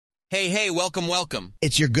Hey, welcome.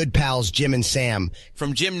 It's your good pals, Jim and Sam.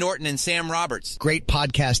 From Jim Norton and Sam Roberts. Great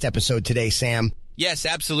podcast episode today, Sam. Yes,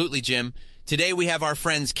 absolutely, Jim. Today we have our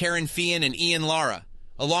friends Kerryn, Feehan, and Lara,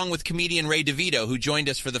 along with comedian DeVito, who joined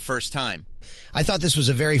us for the first time. I thought this was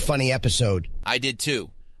a very funny episode. I did too.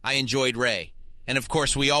 I enjoyed Ray. And of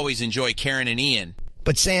course, we always enjoy Kerryn and Ian.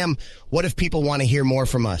 But Sam, what if people want to hear more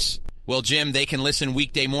from us? Well, Jim, they can listen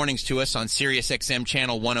weekday mornings to us on SiriusXM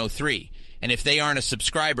Channel 103. And if they aren't a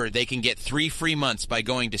subscriber, they can get 3 free months by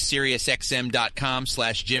going to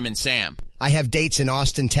SiriusXM.com/Jim and Sam. I have dates in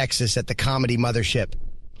Austin, Texas at the Comedy Mothership.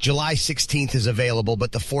 July 16th is available,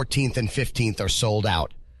 but the 14th and 15th are sold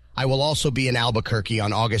out. I will also be in Albuquerque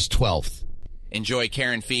on August 12th. Enjoy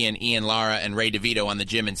Kerryn, Feehan, Ian, Lara, and DeVito on the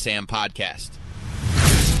Jim and Sam podcast.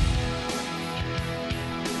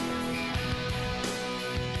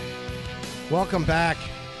 Welcome back.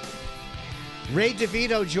 Ray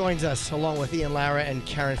DeVito joins us along with Ian, Lara, and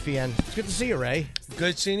Kerryn Feehan. It's good to see you, Ray.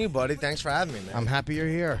 Good seeing you, buddy. Thanks for having me, man. I'm happy you're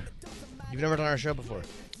here. You've never done our show before.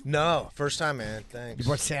 No, first time, man. Thanks. You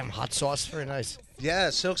brought Sam hot sauce. Very nice.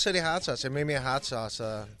 Yeah, Silk City hot sauce. They made me a hot sauce.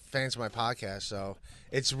 Fans of my podcast, so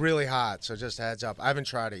it's really hot. So just a heads up. I haven't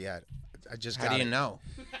tried it yet. I just got it. How do you know?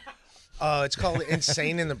 It's called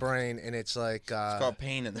Insane in the Brain, and it's like... it's called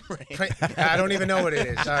Pain in the Brain. I don't even know what it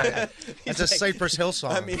is. All right. It's a Cypress Hill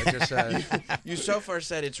song. I mean, you so far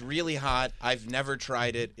said it's really hot. I've never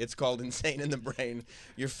tried it. It's called Insane in the Brain.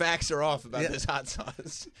 Your facts are off about this hot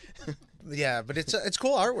sauce. Yeah, but it's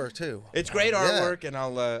cool artwork, too. It's great artwork, and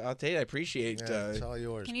I'll tell you, I appreciate it's all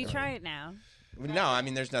yours. Can you try it now? No, I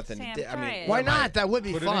mean, there's nothing. Sam, I mean, try it. Why not? That would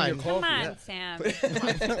be fun. Come on, Sam. You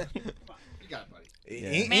got it, buddy.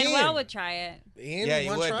 Manuel would try it. Ian, yeah, he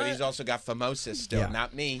wanna would, try but it? he's also got phimosis still, Yeah.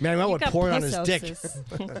 not me. Manuel would got pour it on his dick.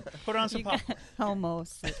 pissosis. Put on some popcorn.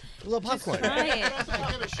 Almost. A little popcorn. Try it.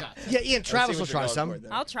 Give it a shot. Yeah, Ian, Travis will try some.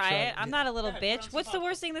 I'll try it. I'm not a little bitch. What's the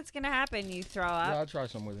worst thing that's going to happen? You throw up? I'll try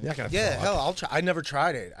some with it. You're not gonna Yeah, throw up. hell, I'll try. I never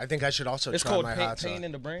tried it. I think I should also It's try called my hot sauce. pain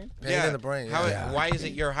in the brain. Pain in the brain. Yeah. Why is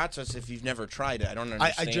it your hot sauce if you've never tried it? I don't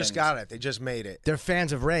understand. I just got it. They just made it. They're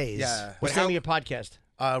fans of Ray's. Yeah. What's the name of your podcast?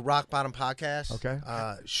 Rock Bottom Podcast. Okay.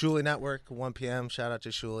 Shuley Network, 1 p.m. Shout out to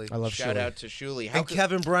Shuley. I love Shout Shuley. out to Shuley. And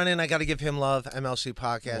Kevin Brennan, I got to give him love. MLC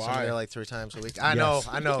Podcast. I'm there like 3 times a week. I know.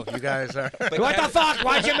 You guys are. What the fuck?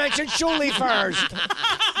 Why'd you mention Shuley first?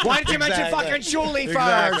 Why did you mention fucking Shuley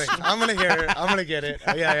first? Exactly. I'm going to hear it. I'm going to get it.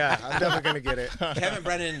 Yeah. I'm definitely going to get it. Kevin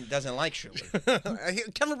Brennan doesn't like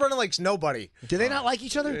Shuley. Kevin Brennan likes nobody. Do they not like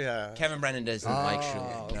each other? Yeah. Kevin Brennan doesn't like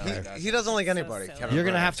Shuley. No, He doesn't like anybody. silly. Kevin You're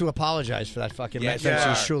going to Brennan. have to apologize for that fucking Yeah. mention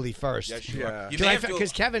Shuley first. Yes, you Yeah. are. You may have to-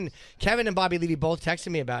 Because Kevin and Bobby Levy both texted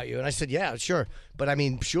me about you, and I said, yeah, sure. But I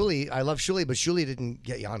mean, Shuley, I love Shuley, but Shuley didn't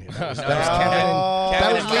get you on here. That was Kevin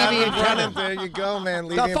Kevin and and Levy and Brennan. Kevin. There you go, man.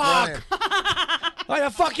 Levy The and fuck? Brennan. Why the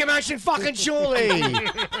fuck you mentioned fucking Shuley?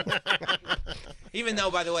 Even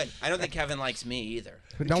though, by the way, I don't think Kevin likes me either.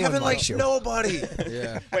 No one Kevin likes likes you. nobody.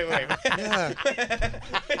 Yeah. Wait. Yeah.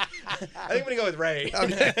 I think I'm gonna go with Ray.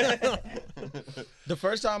 The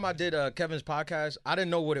first time I did Kevin's podcast, I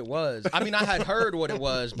didn't know what it was. I mean, I had heard what it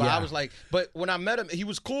was, but Yeah. I was like, but when I met him, he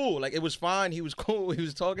was cool. Like, it was fine. He was cool. He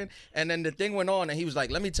was talking. And then the thing went on, and he was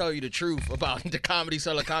like, let me tell you the truth about the comedy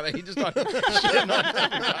seller comedy. He just started shitting on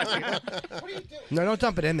everybody. No, don't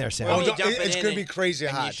dump it in there, Sam. Well, you don't- dump it it's in gonna be and- crazy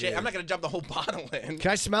and you hot, shit. dude. I'm not gonna dump the whole bottle in.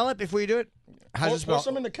 Can I smell it before you do it? How's it Pour smell?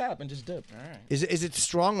 some in the cap and just dip. Is it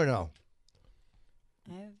strong or no?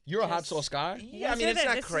 You're a hot sauce guy? Yeah, I mean, it's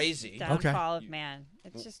not crazy. Downfall of man.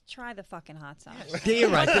 It's just try the fucking hot sauce. Yeah, you're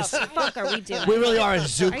right. What the fuck are we doing? We really are a Are you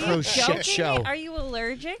Zucro joking? shit show. Are you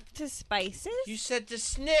allergic to spices? You said to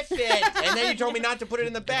sniff it, and then you told me not to put it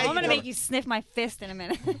in the bag. I'm gonna make you sniff my fist in a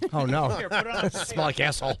minute. Oh no! Smell like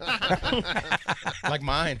asshole. Like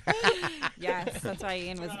mine. Yes, that's why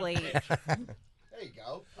Ian was late. There you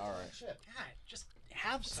go. All right. Shit. God, just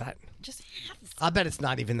have some. Just have this. I bet it's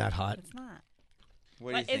not even that hot. It's not.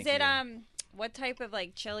 What do you What is think, it? Ian? What type of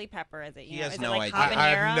like chili pepper is it? You He know, has is no it like idea. habanero? I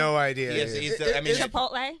have no idea. He is, he's the, I mean,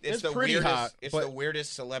 Chipotle. it's the pretty weirdest. hot, It's but- the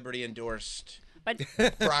weirdest celebrity endorsed But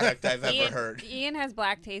product I've ever Ian, heard. Ian has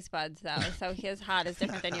black taste buds though, so his hot is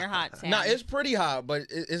different than your hot, Sam. Nah, it's pretty hot, but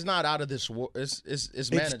it's not out of this world. It's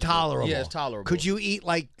manageable. It's tolerable. Yeah, it's tolerable. Could you eat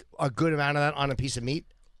like a good amount of that on a piece of meat?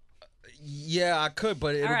 Yeah, I could,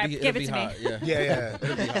 but it'll All right, be give it'll it be to hot. me. Yeah.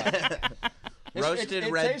 Yeah. Roasted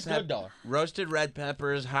it red tastes good, though. roasted red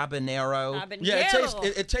peppers, habanero, Yeah, it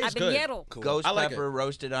tastes good. Habanero. ghost I like pepper,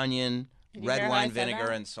 roasted onion, Did you red hear how I wine said vinegar,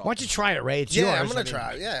 that? and salt. Why don't you try it, Ray? It's Yeah, yours. I'm gonna I mean,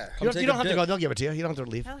 try. Yeah. You take don't a have to dip. go. They'll give it to you. You don't have to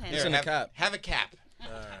leave. Tell him. It's in the have, cap. have a cap.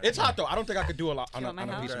 It's hot though. I don't think I could do a lot on want my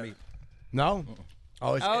a piece of help? meat. No.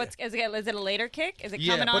 Oh, Is it a later kick? Is it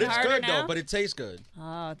Yeah, coming but on it's harder good now? though. But it tastes good.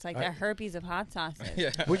 Oh, it's like the herpes of hot sauces.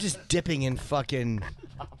 Yeah. we're just dipping in fucking.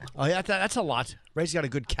 Oh yeah, that's a lot. Ray's got a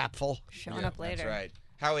good capful. Showing up later. That's right.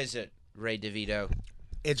 How is it, Ray DeVito?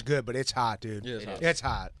 It's good, but it's hot, dude. Yeah, it's hot. It's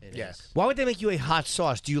hot. It Yeah. is. Why would they make you a hot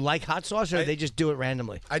sauce? Do you like hot sauce, or do they just do it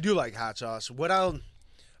randomly? I do like hot sauce.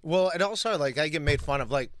 Well, it also like I get made fun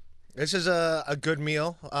of. Like, this is a good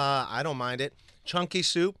meal. I don't mind it. Chunky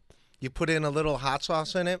soup. You put in a little hot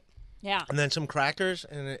sauce in it, Yeah. and then some crackers,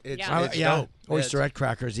 and it's Yeah. dope. Oysterette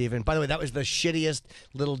crackers even. By the way, that was the shittiest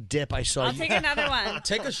little dip I saw. I'll take another one.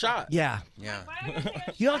 Take a shot. Yeah. Yeah.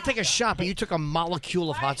 You don't take a shot, but you took a molecule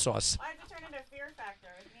of hot sauce. I have to turn into a fear factor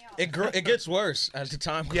with meal. It gets worse as the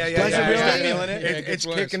time goes. Yeah, Does it really? yeah. Feeling it? Yeah, it It's gets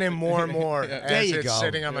worse. kicking in more and more There as you it's go.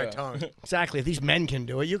 sitting on my tongue. Exactly. If these men can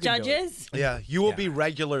do it, you can do it. Judges? Yeah, you will be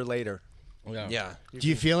regular later. Yeah. Yeah. Do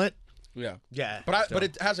you feel it? Yeah. Yeah. But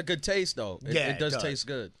it has a good taste though. Yeah, It does it does. taste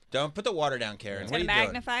good. Don't put the water down, Kerryn. What are To you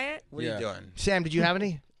magnify it? doing? What are Yeah. you doing? Sam, did you have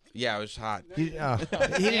any? Yeah, it was hot. He didn't have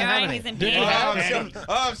Yeah, any. he's in Oh, pain.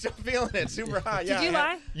 I'm still feeling it. Super hot. Yeah, Did you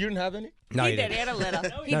lie? You didn't have any? No, He you did. didn't. He had a little.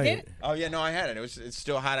 He No, you did. didn't. Oh yeah, no, I had it. It's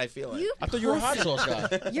still hot. I feel it. You I thought you were a hot sauce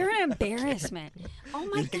guy. You're an embarrassment. Oh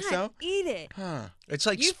my You think god! so? Eat it. It's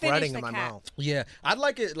like You spreading finish in the my cat. mouth. Yeah, I'd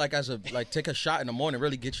like it like as a take a shot in the morning,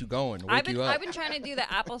 really get you going, wake you up I've been trying to do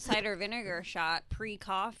the apple cider vinegar shot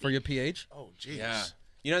pre-coffee. for your pH. Oh, jeez. Yeah.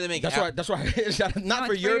 You know they make That's why. That's why. It's not No,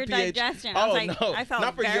 for it's for your your pH. digestion. I Oh was like- no, I felt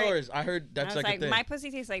not for very- yours. I heard I that's was like a like, thing. my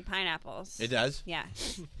pussy tastes like pineapples. It does. Yeah,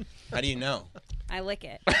 How do you know? I lick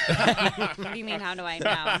it. What do you mean? How do I know?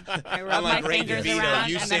 I rub Unlike my Ray fingers DeVito, around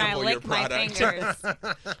you and then I sample your lick my product.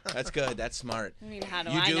 fingers. That's good. That's smart. I mean, how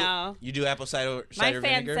do You I do. know? You do apple cider My fans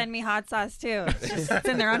vinegar. send me hot sauce too. It's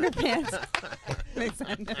in their underpants. They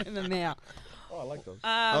send it in the mail. Oh, I like those.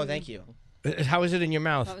 Oh, thank you. How is it in your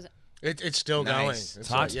mouth? What was it? It's still Nice. going. It's It's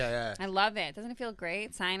hot? like- yeah, I love it. Doesn't it feel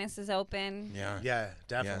great? Sinus is open. Yeah. yeah,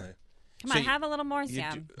 definitely. Come So on, have a little more, You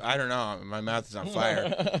Sam. do, I don't know. My mouth is on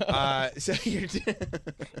fire. So you're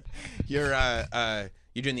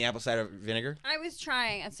doing the apple cider vinegar. I was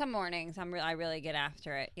trying. Some mornings, I really get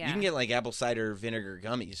after it. Yeah. You can get like apple cider vinegar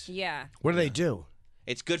gummies. Yeah. What do they do?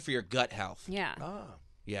 It's good for your gut health. Yeah.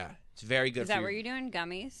 Yeah, it's very good Is for that your what you're doing?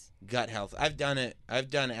 Gummies? gut health. I've done it. I've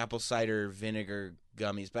done apple cider vinegar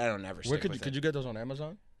gummies, but I don't ever stick Where could with you it. get those on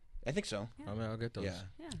Amazon? I think so. I mean, I'll get those.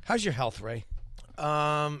 Yeah. How's your health, Ray?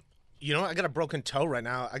 You know, I got a broken toe right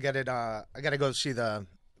now. I got it. I got to go see the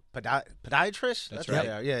podiatrist. That's right.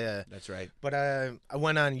 right. Yeah. That's right. But I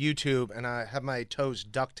went on YouTube and I have my toes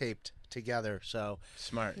duct taped together. So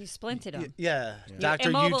Smart. You splinted them. yeah, You Doctor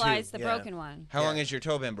immobilized YouTube. the yeah. broken one. How long has your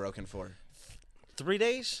toe been broken for? 3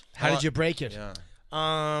 days. How did you break it? Yeah.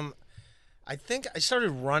 I think I started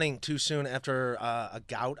running too soon after a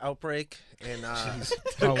gout outbreak in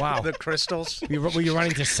Oh wow. the crystals. Were you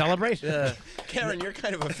running to celebrate? Yeah. Kerryn, you're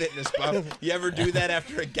kind of a fitness buff. You ever do that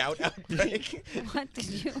after a gout outbreak? What did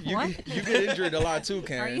you? You, What? you get injured a lot too, Are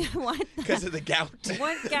Karen. you what? Because of the gout.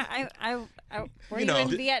 What gout? Were you, know. in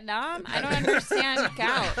Vietnam? I don't understand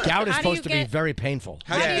gout. Gout is How do you supposed to be get- very painful.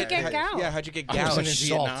 How do you get gout? Yeah, how'd you get I gout? wasn't in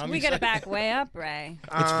Salt. Vietnam. We you gotta said. back way up, Ray.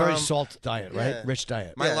 It's very salt diet, right? yeah. Rich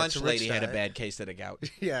diet. My Yeah, lunch it's a rich lady had a diet. bad case of the gout.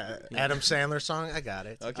 Yeah, Adam Sandler song. I got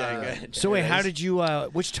it. Okay, good. So wait, how did you?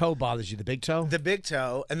 Which toe bothers you? The big toe? The big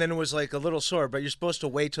toe, and then it was like a little sore, but you're supposed to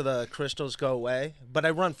wait till the crystals go away. But I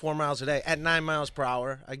run 4 miles a day at 9 miles per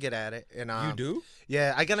hour. I get at it, and You do?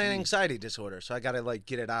 Yeah, I got an anxiety disorder, so I got to like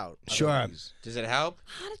get it out. Sure. Does it help?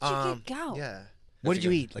 How did you get gout? Yeah, What did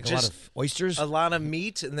you eat? Like a lot Just of oysters? a lot of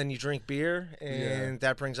meat, and then you drink beer, and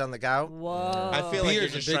that brings on the gout. Whoa. I feel like you're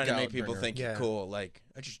Beer's a just big trying to gout make people bringer. think you're Yeah. cool. Like,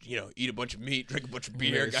 I just, eat a bunch of meat, drink a bunch of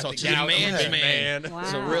beer, Yeah, got so the to the gout. man's I'm a man. man. Wow.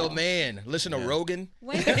 It's a real man. Listen to Rogan.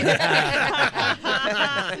 When-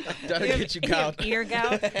 That'll get you gout. Ear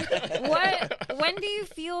gout. When do you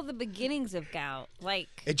feel the beginnings of gout? Like,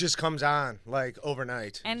 It just comes on like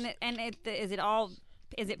overnight.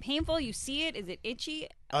 is it painful? You see it? Is it itchy?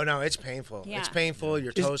 Oh no, it's painful. Yeah. It's painful.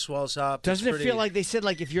 Your toe swells up. Doesn't It's it pretty- feel like they said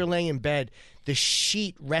like if you're laying in bed, the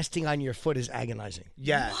sheet resting on your foot is agonizing?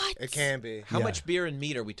 Yeah, What? it can be. How Yeah. much beer and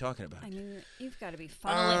meat are we talking about? I mean, you've got to be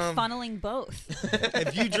funneling both.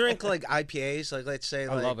 If you drink like IPAs, like let's say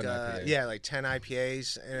like love an IPA. yeah, like 10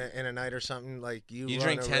 IPAs in a night or something, like you You run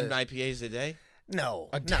drink a 10 risk. IPAs a day? No,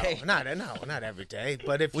 day? not every day.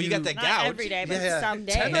 But if Well, you got the Not gout. every day, but Yeah. some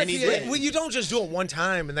days. 10 Many IPAs. days. well, you don't just do it one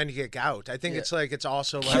time and then you get gout. I think it's like it's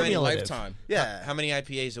also like Cumulative. Lifetime. yeah. How many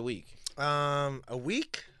IPAs a week? A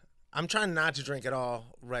week. I'm trying not to drink at all.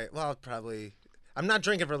 Right. Well, probably. I'm not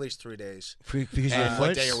drinking for at least 3 days. Because of your And what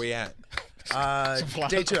foot? day are we at?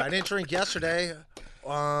 Day 2. I didn't drink yesterday.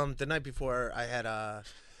 The night before, I had a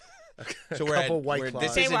So couple White Claws.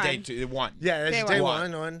 This Day isn't one. day 2. 1. Yeah, it's Day day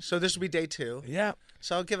one. one. So this will be day 2. Yeah.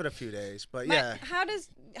 So I'll give it a few days. But But yeah,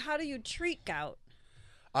 how do you treat gout?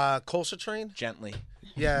 Colcitrine. Gently.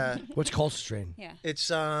 Yeah, What's Yeah. colcitrine? it's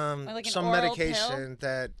like an some oral medication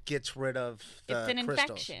that gets rid of the It's an crystals.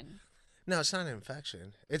 infection. No, it's not an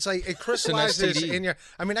infection. It's like it crystallizes STD. in your.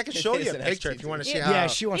 I mean, I can show It you is a an picture if you want to see Yeah. how. Yeah,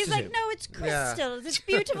 she wants He's to see like, it. no, it's Yeah. crystals. It's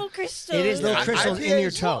beautiful crystals. It is little Yeah, crystals in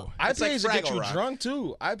your IPAs toe. It's like IPAs to get Fraggle you Rock. drunk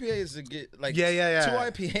too. IPAs to get like Yeah. 2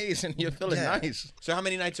 IPAs and you're feeling Yeah. nice. So how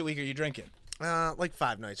many nights a week are you drinking? Like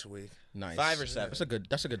 5 nights a week. Nice. 5 or 7?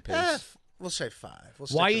 That's a good pace. We'll say 5. We'll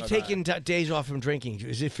Why are stick you to taking days off from drinking?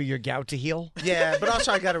 Is it for your gout to heal? that. Yeah, but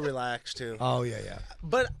also I got to relax too. Oh, yeah.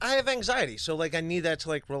 But I have anxiety, so like I need that to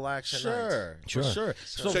like relax at night. Sure.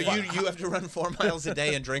 So you have to run 4 miles a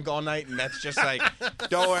day and drink all night, and that's just like,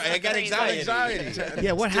 don't worry, I got anxiety.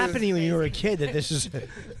 Yeah, what happened to you when you were a kid that this is...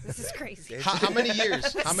 This is crazy. How many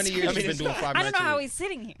years? How many years you been doing 5 I nights don't know a how week? he's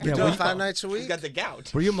sitting here. Yeah, Doing were, 5 nights a He's week? got the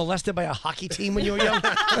gout. were you molested by a hockey team when you were young?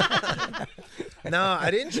 No, I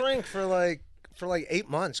didn't drink for like 8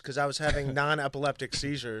 months because I was having non-epileptic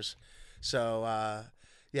seizures. So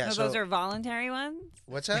yeah. No, so those are voluntary ones.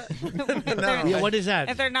 what's that? They're- Yeah, what is that?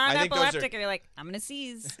 If they're think those are- non-epileptic, you're like, I'm gonna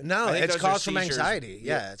seize. No, I think it's those are caused from seizures. anxiety.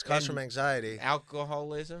 Yeah, it's caused And- from anxiety.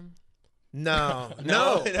 Alcoholism? No.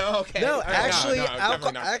 No, okay. No, All right, actually,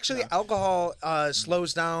 definitely not. alcohol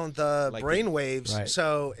slows down the Like brain waves, Right.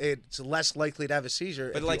 so it's less likely to have a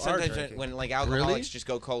seizure. But if like you are sometimes drinking. when like alcoholics just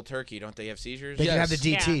go cold turkey, don't they have seizures? They can have the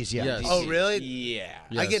Yes. DTs, yeah. Yes. Oh, really? Yeah.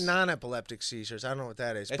 Yeah. I get Yes. non-epileptic seizures. I don't know what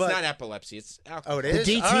that is. It's but not epilepsy. It's alcohol. oh, it is.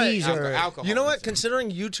 The All right. DTs are... Alcohol. You know what?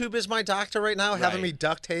 Considering YouTube is my doctor right now, having Right. me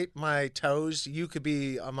duct tape my toes, you could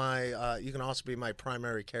be my. You can also be my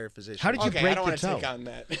primary care physician. How did you Okay, I break don't the want to toe? take on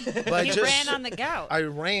that. But He just- ran on the gout. I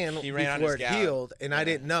ran He ran on before his it gout. healed, and I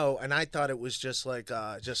didn't know, and I thought it was just like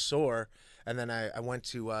just sore. And then I went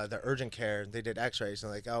to the urgent care. They did X-rays,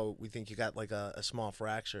 and like, oh, we think you got like a small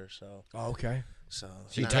fracture. So Oh, okay.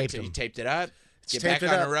 You now- taped you him. taped it up. Get taped back it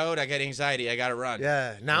on up. the road. I got anxiety. I got to run.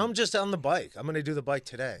 Yeah. Now I'm just on the bike. I'm gonna do the bike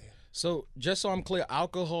today. So just so I'm clear,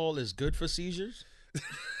 alcohol is good for seizures?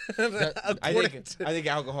 I think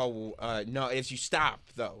alcohol will. No, if you stop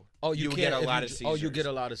though. Oh, you you can't get a if lot you- of seizures. oh, you get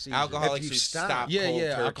a lot of seizures. Alcoholics If you who stop. Yeah, cold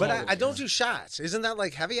yeah, turkey. But alcohol- I don't do shots. Isn't that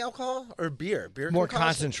like heavy alcohol or beer? Beer More can cause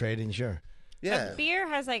it? concentrated, sure. Yeah. But beer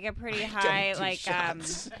has like a pretty don't high, do like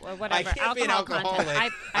shots. whatever I can't be an alcohol alcoholic.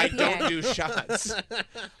 content. I IPA. don't do shots.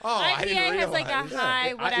 Oh, I didn't IPA realize. has like a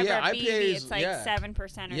high whatever yeah, BV. IPAs, It's like yeah. 7% or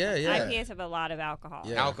something. Yeah, yeah. IPAs have a lot of alcohol.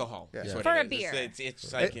 Yeah. Alcohol. Yeah. That's what For it a is. beer.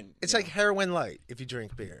 It's like It's like heroin light if you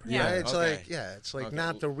drink beer. Yeah. Right? It's Okay. like it's like Okay.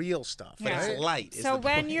 not the real stuff. but Yeah. it's light. is So the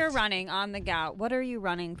when point. you're running on the gout, what are you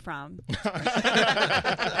running from?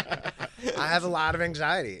 I have a lot of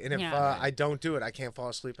anxiety, and if Yeah. I don't do it, I can't fall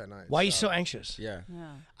asleep at night. Why are you so anxious? Yeah.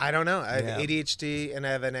 Yeah. I don't know. I have Yeah. ADHD and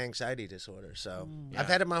I have an anxiety disorder, so Mm. I've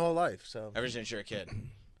had it my whole life. So ever since you're a kid.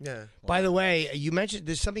 yeah. By the way, you mentioned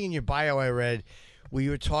there's something in your bio I read where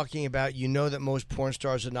you were talking about that most porn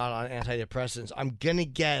stars are not on antidepressants. I'm gonna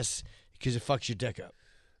guess because it fucks your dick up.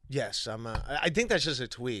 Yes, I'm. I think that's just a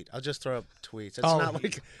tweet. I'll just throw up tweets. It's Oh.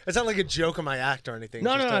 not like a joke on my act or anything.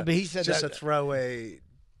 No, Just no, a- but he said just that- a throwaway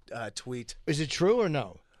tweet. Is it true or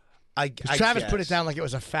no? I Travis put it guess. down like it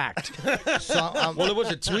was a fact. So, Well, it was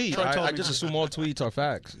a tweet. I just assume all tweets are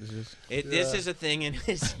facts. It's just... This is a thing in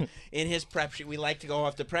his prep sheet. We like to go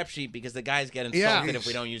off the prep sheet because the guys get Yeah. insulted if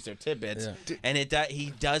we don't use their tidbits. Yeah. And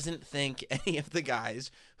he doesn't think any of the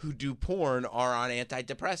guys who do porn are on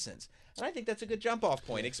antidepressants. And I think that's a good jump off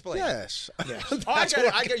point. Explain. Yes. Oh, I get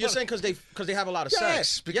it. I get it. You're saying because they have a lot of sex.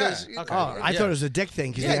 Yes, because Yeah. Okay. oh, I thought it was a dick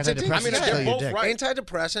thing because Yeah, the it's a dick- antidepressants I mean, kill they're your both dick. right.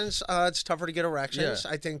 Antidepressants, it's tougher to get erections.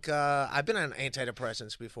 Yeah. I think I've been on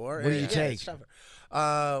antidepressants before. What do you Yeah, take? it's tougher.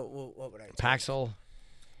 What would I take? Paxil.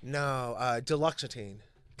 No, Deluxetine.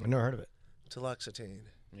 I've never heard of it. Deluxetine.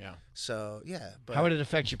 Yeah. So yeah, but How would it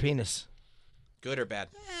affect your penis? Good or bad?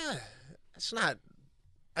 it's not.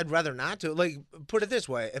 I'd rather not do. Like, put it this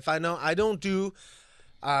way: if I know I don't do,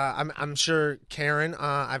 I'm sure Kerryn.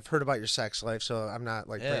 I've heard about your sex life, so I'm not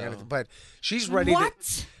like bringing Ew. anything. But she's ready What?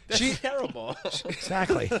 to. That's terrible.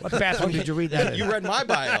 Exactly. What bathroom did you read that in? You read my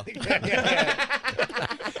bio.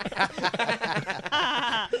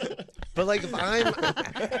 But like if I'm,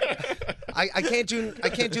 I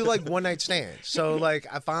can't do like one night stands. So like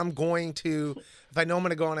if I know I'm going to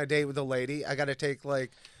go on a date with a lady, I got to take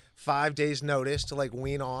like 5 days notice to like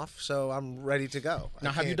wean off. So I'm ready to go.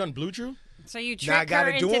 Now, have you done Blue Drew? So you Now I trick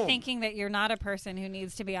gotta her do into 'em. thinking that you're not a person who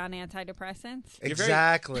needs to be on antidepressants.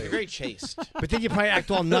 Exactly. You're very chaste. But then you probably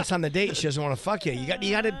act all nuts on the date. And she doesn't want to fuck you. You got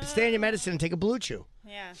to stay on your medicine and take a blue chew.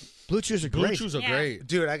 Yeah. Blue chews are Blue great. chews are Yeah. great.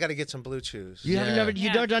 Dude, I got to get some blue chews. You haven't Yeah. never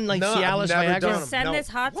Yeah. done like No, I've Cialis, never Viagra. done 'em. Send No. this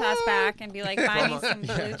hot sauce back and be like, buy me some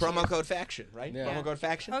blue Promo code faction, right? Yeah. Promo code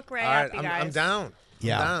faction. Hook right All right, up, you guys. I'm down.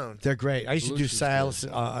 Yeah, Down. they're great. I used to Blue do chews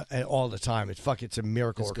Cialis all the time. It's a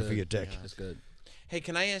miracle It's working for good. your dick. It's good. Hey,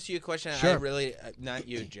 can I ask you a question? Sure. I really, not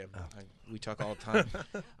you, Jim. We talk all the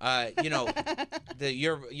time. You know,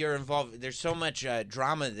 you're involved. There's so much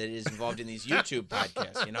drama that is involved in these YouTube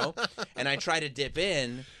podcasts. You know, and I try to dip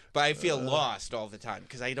in, but I feel lost all the time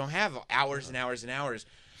because I don't have hours and hours and hours.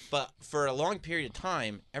 But for a long period of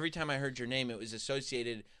time, every time I heard your name, it was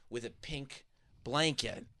associated with a pink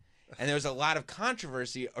blanket. And there was a lot of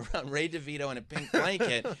controversy around Ray DeVito and a pink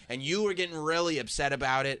blanket, and you were getting really upset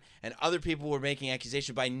about it, and other people were making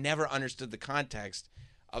accusations, but I never understood the context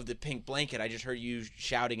of the pink blanket. I just heard you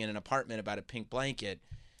shouting in an apartment about a pink blanket.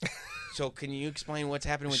 So can you explain what's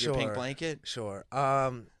happening with your pink blanket? Sure.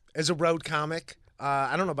 As a road comic,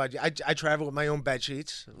 I don't know about you. I travel with my own bed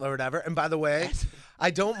sheets or whatever. And by the way, I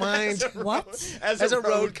don't mind. What? As a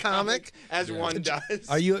road comic, as one does.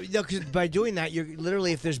 Are you? No, because by doing that, you're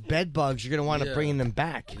literally, if there's bed bugs, you're gonna wind up bringing them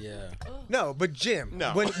back. Yeah. No, but Jim,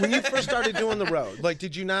 No. when you first started doing the road, like,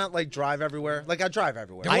 did you not like drive everywhere? Like, I drive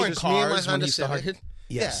everywhere. There weren't Just me and my cars when Honda you Civic. started.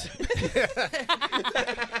 Yes.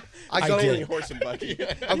 I go, did. Horse and buggy.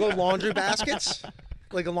 I'll go laundry baskets,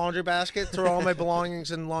 like a laundry basket. Throw all my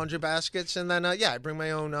belongings in laundry baskets, and then I bring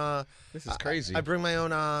my own. This is crazy. I bring my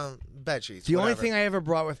own bed sheets. The only whatever. thing I ever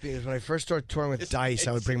brought with me is when I first started touring with Dice,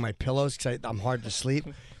 I would bring my pillows because I'm hard to sleep.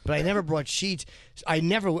 But I never brought sheets.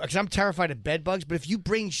 Because I'm terrified of bed bugs. But if you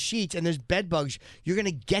bring sheets and there's bed bugs, you're going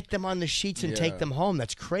to get them on the sheets and take them home.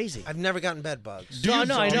 That's crazy. I've never gotten bed bugs. No,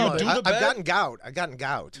 I know. do I've the bed? gotten gout. I've gotten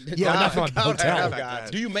gout. Yeah, not from a Gout, I hotel. have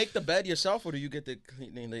got. Do you make the bed yourself, or do you get the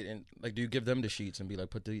cleaning? And like, do you give them the sheets and be like,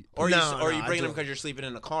 put the? Or No, you I bring them do. because you're sleeping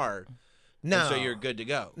in a car. No, And so you're good to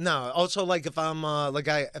go. No. Also, like if I'm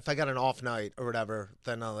if I got an off night or whatever,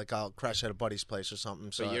 then I'll crash at a buddy's place or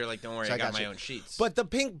something. So But you're like, don't worry, so I got my you. own sheets. But the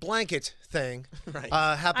pink blanket thing Right.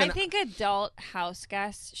 happened. I think adult house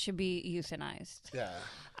guests should be euthanized. Yeah.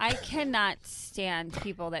 I cannot stand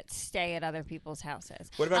people that stay at other people's houses.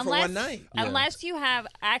 What about for one night? Unless you have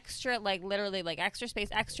extra, like literally, like extra space,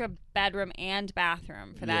 extra bedroom and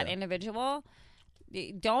bathroom for that individual.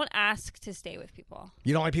 Don't ask to stay with people.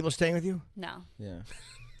 You don't like people staying with you? No. Yeah.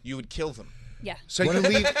 You would kill them. Yeah. So you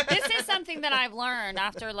leave. This is something that I've learned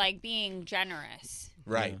after like being generous.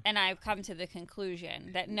 Right. And I've come to the conclusion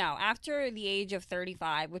that no, after the age of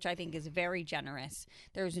 35, which I think is very generous,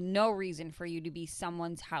 there's no reason for you to be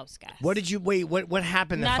someone's house guest. What did you wait? What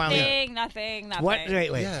happened? That finally? Nothing. What?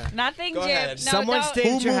 Wait. Yeah. Nothing, Go Jim. ahead. No, Someone don't-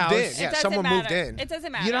 stayed at your Who moved house. in? It Yeah, doesn't someone moved matter. in. It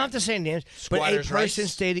doesn't matter. You don't have to say names, but a Squatters' person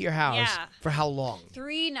rights? stayed at your house Yeah. for how long?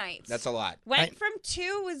 3 nights. That's a lot. Went from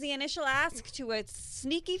 2 was the initial ask to a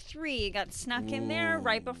sneaky 3. Got snuck in there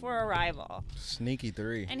right before arrival. Sneaky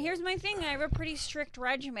 3. And here's my thing: I have a pretty strict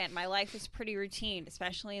regimen. My life is pretty routine,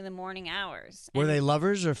 especially in the morning hours. Were And- they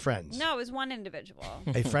lovers or friends? No, it was one individual.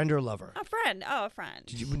 A friend or a lover? A friend. Oh, a friend.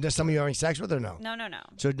 Does some of you having sex with or no? No.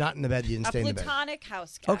 So not in the bed. You didn't A stay in the bed. platonic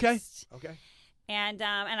house guest. Okay. And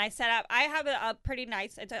I set up. I have a pretty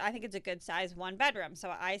nice. I think it's a good size 1 bedroom. So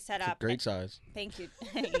I set up. Great size. Thank you.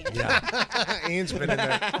 Yeah. Ian's been in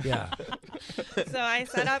there. Yeah. So I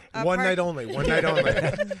set up a One night only. One night only.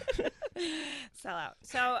 Sell out.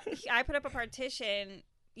 So I put up a partition.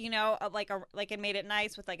 You know, like it made it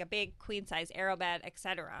nice with like a big queen size aero bed,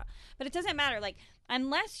 etc. But it doesn't matter. Like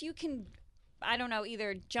unless you can, I don't know,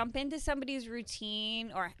 either jump into somebody's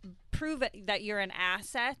routine or prove that you're an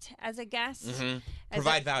asset as a guest. Mm-hmm. As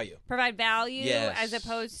Provide a- value. Provide value Yes. as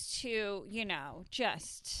opposed to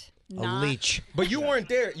just A not leech. But you weren't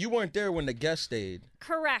there. You weren't there when the guest stayed.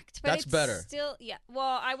 correct. But That's it's better. Still, yeah.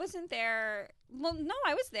 Well, I wasn't there. Well, no,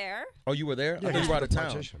 I was there. Oh, you were there? I thought Yeah, you were out of town.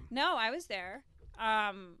 partition. No, I was there.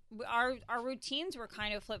 Our routines were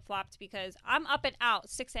kind of flip flopped because I'm up and out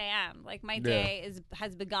 6 a.m. Like my day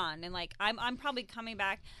has begun, and like I'm probably coming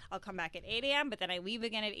back. I'll come back at 8 a.m. But then I leave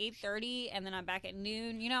again at 8:30, and then I'm back at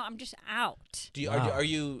noon. You know, I'm just out. Do you, Wow. are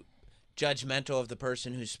you judgmental of the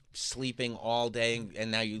person who's sleeping all day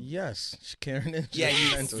and now you? Yes, Kerryn is. Yeah, you.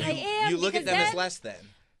 Yes, judgmental. I am, You look at because them as then- less than.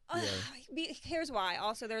 Here's why.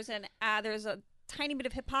 Also, there's a tiny bit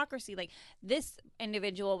of hypocrisy. Like this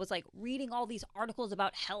individual was like reading all these articles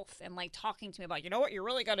about health and like talking to me about, you know what you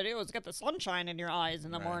really got to do is get the sunshine in your eyes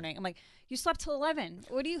in the morning. I'm like, you slept till 11.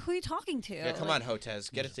 Who are you talking to? Yeah, come on,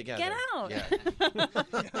 Hotez, get it together. Get out. Yeah.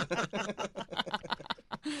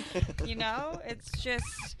 You know, it's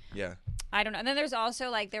just. Yeah. I don't know. And then there's also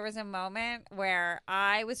like there was a moment where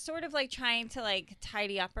I was sort of like trying to like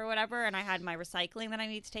tidy up or whatever, and I had my recycling that I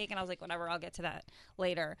need to take, and I was like, whatever, I'll get to that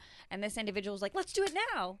later. And this individual was like, let's do it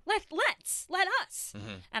now. Let us.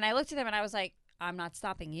 And I looked at him and I was like, I'm not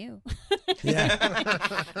stopping you.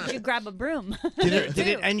 Yeah. You grab a broom. Did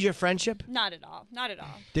it end your friendship? Not at all. Not at all.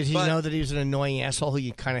 Did he But- know that he was an annoying asshole who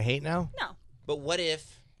you kind of hate now? No. But what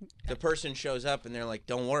if the person shows up and they're like,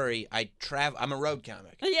 "Don't worry, I'm a road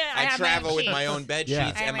comic. Yeah, I have my travel own with sheets. my own bed Yeah.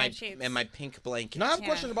 sheets I have and my my own sheets. and my pink blanket." Now I have a Yeah.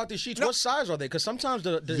 question about these sheets. What size are they? Because sometimes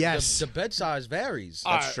the bed size varies.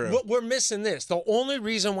 That's true. We're missing this. The only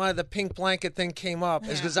reason why the pink blanket thing came up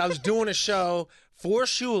is because I was doing a show for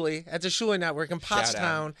Shuley at the Shuley Network in Shout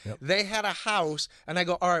Pottstown. They had a house, and I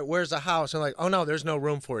go, all right, where's the house? And they're like, oh, no, there's no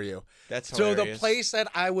room for you. That's So hilarious. the place that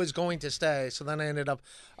I was going to stay, so then I ended up,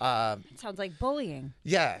 It sounds like bullying.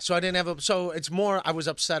 yeah, so I didn't have a, so it's more, I was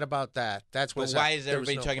upset about that. That's But what's why is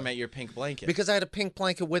everybody talking about your pink blanket? Because I had a pink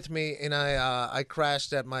blanket with me, and I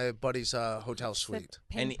crashed at my buddy's hotel suite.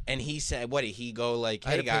 and he said, "What did he go like?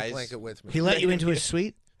 I had Hey a pink guys," blanket with me. He let you into his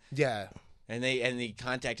suite? Yeah. and he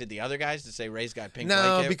contacted the other guys to say Ray's got pink No,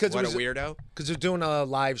 blanket. because it what was a weirdo. Because they're doing a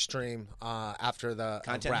live stream after the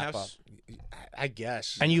Content wrap house? up. I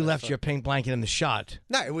guess. And you left your pink blanket in the shot.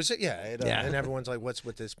 No, it was yeah. Yeah. And everyone's like, "What's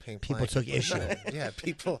with this pink?" People blanket?" took But issue. no, yeah,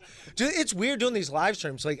 people. Dude, it's weird doing these live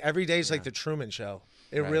streams. Like every day is like the Truman Show.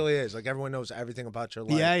 It really is. Like everyone knows everything about your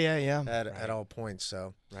life. Yeah. At all points.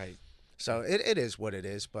 So Right. it is what it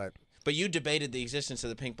is. But But you debated the existence of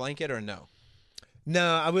the pink blanket or no?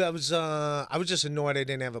 no, I was just annoyed I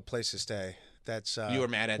didn't have a place to stay. That's You were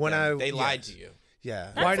mad at when them. I They lied yes. to you.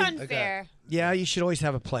 Yeah. That's did- unfair. Yeah, you should always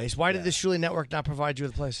have a place. Why did the Shuley Network not provide you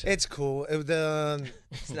with a place? It's cool. It's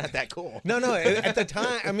not that cool. No, at the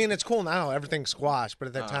time, I mean, it's cool now. Everything's squashed. But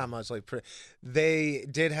at that time, I was like, they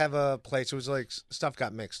did have a place. It was like stuff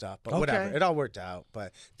got mixed up. But whatever. Okay. It all worked out.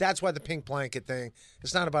 But that's why the pink blanket thing,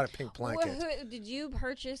 it's not about a pink blanket. Did you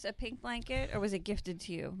purchase a pink blanket, or was it gifted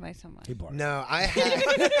to you by someone? No, I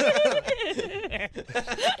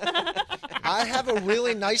have a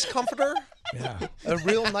really nice comforter. Yeah. A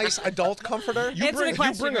real nice adult comforter. You Answer bring, the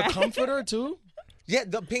question, you bring a right? comforter too? Yeah,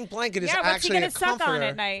 the pink blanket is Yeah, what's he actually gonna a suck comforter. on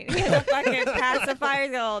at night? He has a fucking pacifier,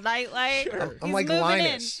 the little nightlight. I'm He's like moving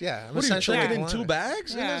Linus. in. Yeah, I'm What are you essentially chucking like in two Linus.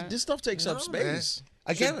 bags? Yeah. This stuff takes up space.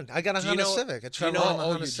 Again, I got a Do you Honda know- Civic. I do you travel know- on a oh,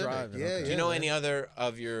 Honda you Civic. drive it, Yeah, okay. yeah. Do you know man. any other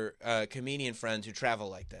of your comedian friends who travel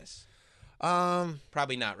like this?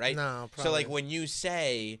 Probably not, right? No, So, like, probably. when you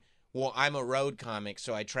say, well, I'm a road comic,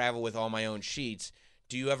 so I travel with all my own sheets,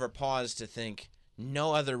 do you ever pause to think,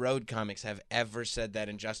 no other road comics have ever said that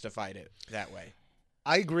and justified it that way?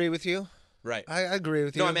 I agree with you. Right. I agree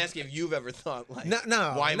with you. No, I'm asking if you've ever thought, like,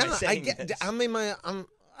 No, why am I saying get, this? I'm in my.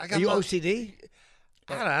 I got Are you my, OCD?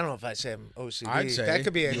 I don't know if I say I'm OCD. I'd say that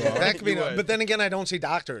could be. you are. That could be. You would. But then again, I don't see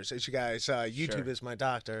doctors. As you guys, YouTube Sure. is my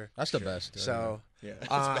doctor. That's the best. So, Yeah,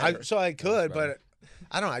 it's I better. could, better. but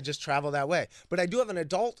I don't know. I just travel that way. But I do have an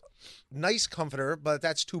adult, nice comforter, but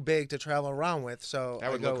that's too big to travel around with. So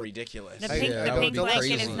That would I go, look ridiculous. The I- pink, yeah, the that would pink be blanket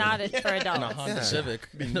crazy. is not for In a adults. Honda Yeah. Civic.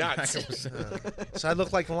 nuts. So I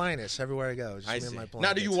look like Linus everywhere I go. Just I me see. and my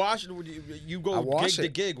Now, do you blankets. wash? You I go wash gig to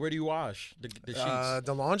it. gig. Where do you wash the sheets?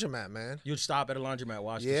 The laundromat, man. You'd stop at a laundromat,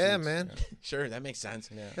 wash the Yeah, sheets. man. Sure, that makes sense.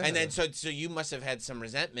 And then so you must have had some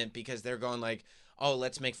resentment because they're going like, "Oh,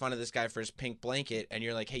 let's make fun of this guy for his pink blanket," and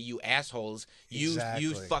you're like, "Hey, you assholes, you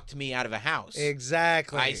Exactly. fucked me out of a house."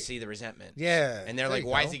 Exactly. I see the resentment. Yeah. And they're there like, you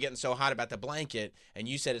 "Why go. is he getting so hot about the blanket?" And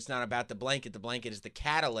you said it's not about the blanket. The blanket is the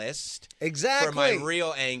catalyst Exactly. for my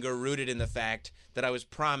real anger, rooted in the fact that I was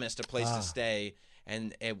promised a place to stay,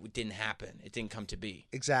 and it didn't happen. It didn't come to be.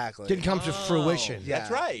 Exactly. Didn't come to fruition. Yeah.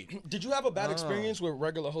 That's right. Did you have a bad experience with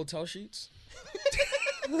regular hotel sheets?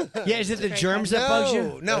 Yeah, is it the germs that bugs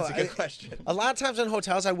you? No, That's a good question. A lot of times in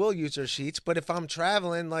hotels, I will use their sheets, but if I'm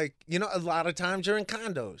traveling, like, a lot of times you're in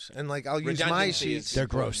condos, and, like, I'll use my Redundancy is- sheets. They're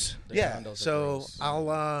gross. The Yeah, condos are so gross. I'll,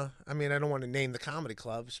 I don't want to name the comedy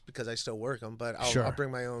clubs because I still work them, but Sure. I'll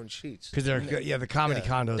bring my own sheets. Because they're good. Yeah, the comedy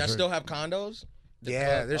condos. That are, still have condos? The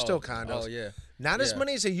Yeah, club? there's still Oh, condos. Oh, yeah. Not as Yeah.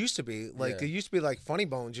 many as they used to be. Like, Yeah. it used to be like Funny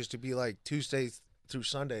Bones used to be like Tuesdays through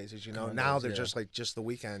Sundays, as you know. Now Condos, they're yeah. just like just the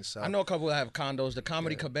weekends. So I know a couple that have condos. The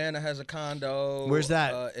Comedy Cabana has a condo. Where's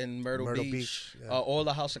that? In Myrtle, Myrtle Beach. Beach, yeah. All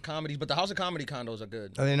the House of Comedies. But the House of Comedy condos are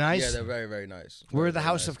good. Are they nice? Yeah, they're very, very nice. We're Very, the very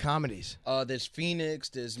House nice. of Comedies. There's Phoenix,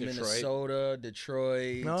 there's Detroit. Minnesota,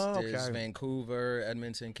 Detroit, Oh, there's okay. Vancouver,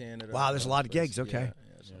 Edmonton, Canada. Wow, there's a lot of gigs, Yeah, okay. Yeah,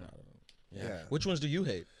 there's a lot of them. Yeah. Yeah. Which ones do you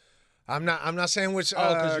hate? I'm not saying which.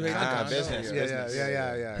 'cause you hate the condos. condos. business, Yeah, business.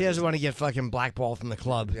 yeah. He doesn't want to get fucking blackballed from the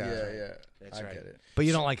club. Yeah. Yeah, That's I right. get it. But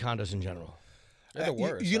you don't like condos in general. They're the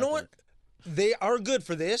worst. You know I what? think. They are good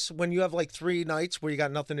for this when you have like 3 nights where you got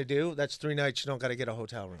nothing to do. That's 3 nights you don't got to get a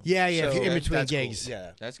hotel room. Yeah, if you're in between that's cool. gigs.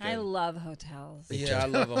 Yeah. That's good. I love hotels. Yeah, I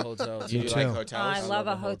love a hotel. Do you Me like too. hotels? I love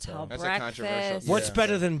a a hotel hotel. That's a breakfast. controversial- What's Yeah.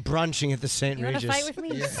 better than brunching at the St. You want to Regis? fight with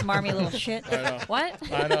me? Smarmy little shit. I know.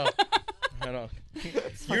 What? I know. I know.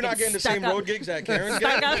 You're not getting the same stuck up. road gigs that Kerryn's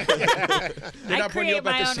Stuck getting. up. They're I not putting you create up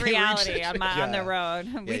at my the own same reality reach. on the road.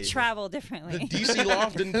 We you do. travel The differently. DC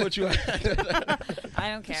loft didn't put you. I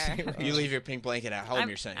don't care. You leave your pink blanket at home,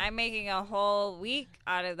 you're saying. I'm making a whole week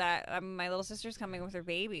out of that. My little sister's coming with her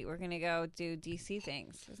baby. We're gonna go do DC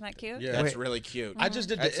things. Isn't that cute? Yeah. That's really cute. I just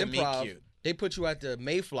did That's the a meet improv. cute. They put you at the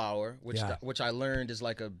Mayflower, Yeah. which I learned is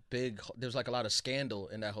like a big. There's like a lot of scandal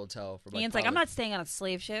in that hotel. For Ian's like, I'm not staying on a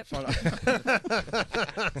slave ship.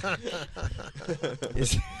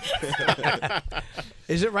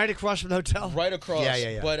 Is it right across from the hotel? Right across.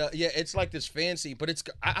 Yeah. But yeah, it's like this fancy. But it's.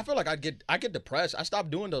 I feel like I get depressed. I stopped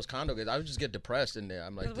doing those condo gigs. I would just get depressed in there.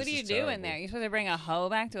 I'm like, What this do you is do in terrible. there? You supposed to bring a hoe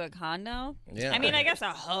back to a condo? Yeah. I mean, I guess a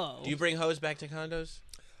hoe. Do you bring hoes back to condos?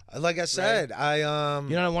 Like I said, You're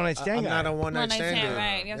not a one-night stand I'm guy. not a one-night One-night stand. stand, dude.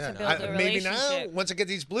 right. You have to build a maybe now, relationship. once I get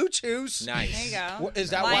these blue chews. Nice. There you go. What, is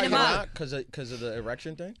that Line why him you're up. not? Because of the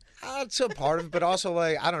erection thing? It's a part of it, but also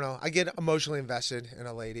like I don't know. I get emotionally invested in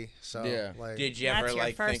a lady. So Yeah. like, Did you That's ever your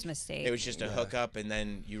like first think mistake. it was just a hookup and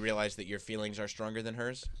then you realize that your feelings are stronger than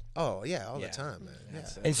hers? oh yeah, all Yeah. the time, man. Yeah.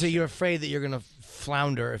 And so you're afraid that you're going to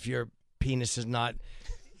flounder if your penis is not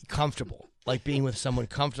comfortable. Like being with someone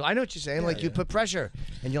comfortable. I know what you're saying. Like you put pressure,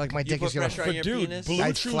 and you're like, my dick put is going pressure on to. your Dude, penis? Blue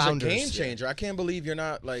I'd Chew's a flounders. game changer. I can't believe you're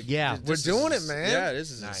not like. Yeah. this We're is- doing it, man. Yeah, this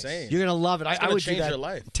is Nice. insane. You're gonna love it. I gonna would do change that. your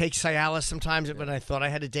life. Take Cialis sometimes when I thought I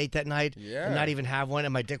had a date that night, Yeah. and not even have one,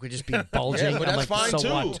 and my dick would just be bulging. Yeah, but I'm that's like, fine so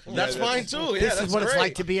too. what? That's fine too. Yeah, This that's is what it's great.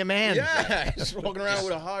 like to be a man. Yeah, just walking around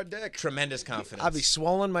with a hard dick. Tremendous confidence. I'll be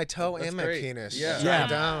swollen my toe That's and my great. penis. Yeah. It's Yeah. right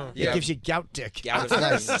down. It gives you gout dick. Out of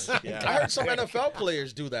nice. I Yeah. heard some NFL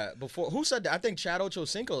players do that before. Who said that? I think Chad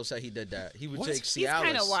Ochocinco said he did that. He would take Cialis. He's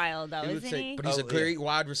kind of wild, though, He would isn't he? but he's a great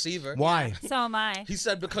wide receiver. Why? So am I. He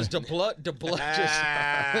said because the blood just.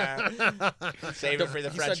 Save it for the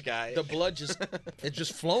he French said guy. The blood it's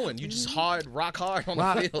just flowing. You just hard, rock hard on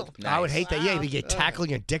Wow. the field. I would hate that. Yeah, you get tackled,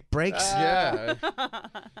 and your dick breaks. Yeah.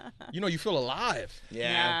 You feel alive.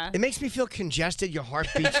 Yeah. It makes me feel congested. Your heart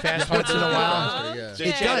beats fast once in a while. Yeah. Did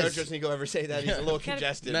It Chad does. Ochocinco ever say that? He's a little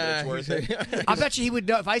congested, Nah, but it's worth it. I bet you he would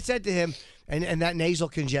know if I said to him, and that nasal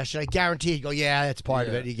congestion, I guarantee he'd go, yeah, that's part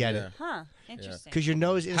of Yeah, it. You get yeah. it. Huh. Interesting. Because your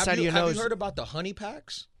nose, inside of your have nose, you heard about the honey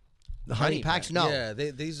packs? the honey packs? No. Yeah,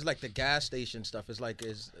 these are like the gas station stuff. It's like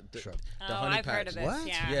the Oh, honey I've packs. heard of this. What?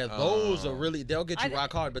 Yeah. Yeah, those are really they'll get you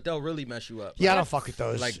rock hard, but they'll really mess you up. Yeah, I don't fuck with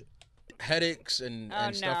those. Like headaches and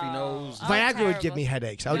stuffy no. nose. Oh, Viagra would give terrible. me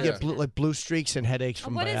headaches. I would Yeah. get blue streaks and headaches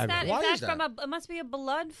from What is Viagra. that? Why Is is that that? from a? It must be a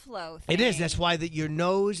blood flow thing. It is. That's why your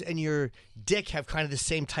nose and your dick have kind of the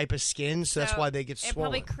same type of skin, so that's why they get It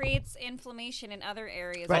swollen. probably creates inflammation in other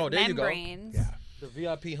areas, Right. like Oh, there you go. membranes. The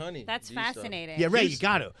VIP honey. That's these stuff. fascinating. Yeah, Ray, you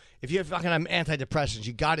got to. If you're fucking on antidepressants,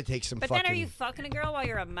 you got to take some But fucking. then, are you fucking a girl while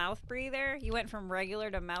you're a mouth breather? You went from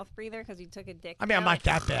regular to mouth breather because you took a dick. I mean, I'm pill? not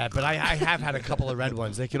that bad, but I have had a couple of red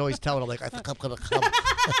ones. They could always tell it. I'm like, I think I'm gonna come.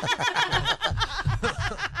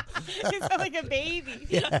 You sound like a baby.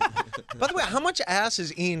 By the way, how much ass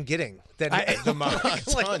is Ian getting? The most.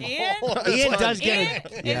 Ton. Ian does Ian get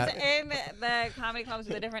it. is Yeah. in the comedy clubs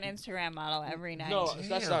with a different Instagram model every night. No,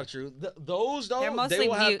 that's not true. Those though, They're mostly they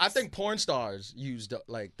will have. mutes. I think porn stars use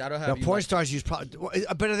like that'll have. No, you porn like- stars use but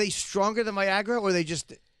are they stronger than Viagra, or are they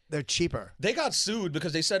just they're cheaper? They got sued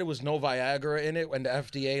because they said it was no Viagra in it when the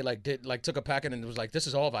FDA took a packet and it was like, this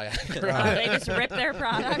is all Viagra. They just ripped their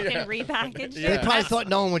product and repackaged They it. probably thought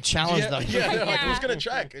no one would challenge yeah, them. yeah, they're like, Yeah. who's gonna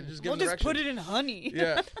check and just give We'll them just directions? put it in honey.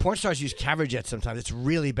 Yeah. Porn stars use Caverjet sometimes. It's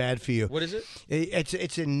really bad for you. What is it?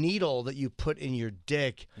 It's a needle that you put in your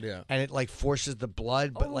dick, Yeah. and it like forces the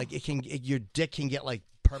blood, but like your dick can get like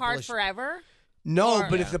Hard purplish. forever. No, Or-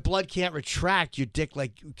 but if the blood can't retract, your dick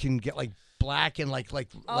like can get like black and like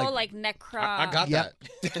Oh, like necro. I got Yep.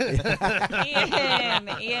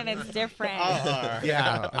 that. Ian, it's different.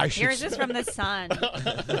 yeah. I should. Yours is from the sun.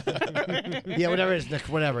 Yeah, whatever it is,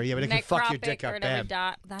 whatever. Yeah, but it can fuck your Necropic dick or up whatever.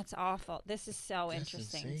 bad. That's awful. This is so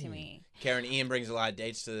interesting to me. Karen, Ian brings a lot of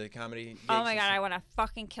dates to the comedy gigs. Oh my and god, I stuff. want to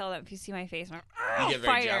fucking kill them. If you see my face, I'm You like, get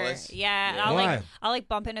very fighter. jealous? Yeah, Yeah. Why? I'll like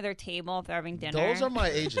bump into their table if they're having dinner. Those are my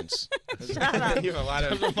agents. You have a lot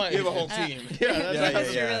of. You have a whole team.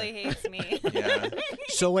 Because she really hates me. Yeah.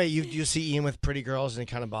 So wait, you see Ian with pretty girls and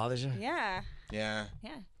it kind of bothers you? Yeah. Yeah.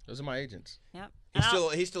 Yeah. Those are my agents. Yep.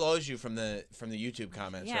 He still owes you from the YouTube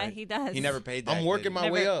comments, Yeah, right? he does. He never paid that. I'm working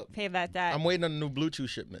my way up. Pay that debt. I'm waiting on a new Bluetooth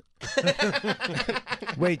shipment.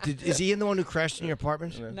 Wait, is Ian the one who crashed in your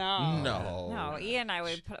apartment? No. No. Ian and I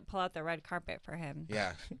would pull out the red carpet for him.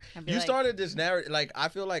 Yeah. I'd be You like, started this narrative. Like, I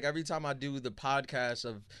feel like every time I do the podcast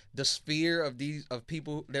of the sphere of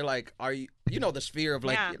people, they're like, "Are you?" You know, the sphere of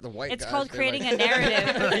like yeah. the white. It's guys, called they're creating like, a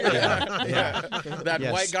narrative. That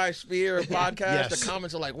Yes. white guy sphere of podcast. Yes. The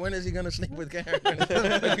comments are like, "When is he gonna sleep with Kerryn?"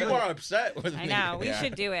 Like, people are upset with me. I know. We Yeah.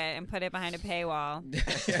 should do it and put it behind a paywall.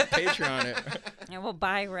 Patreon it. And we'll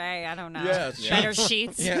buy Ray. I don't know. Yeah, Better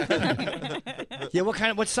sheets. Yeah. Yeah,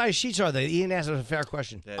 what size sheets are they? Ian asked a fair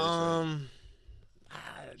question. That is right.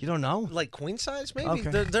 You don't know? Like queen size, maybe.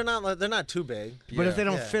 Okay. They're not too big. But if they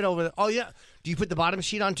don't Yeah. fit over the... Oh, yeah. Do you put the bottom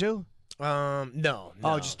sheet on, too? No.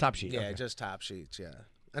 Oh, just top sheet. Yeah, Okay. just top sheets. Yeah,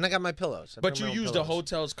 and I got my pillows. I But bring you my own use the pillows.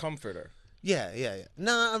 hotel's comforter. Yeah.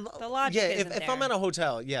 No, The logic yeah. isn't If I'm there. at a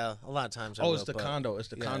hotel, yeah, a lot of times. I Oh, will, it's the but- condo. It's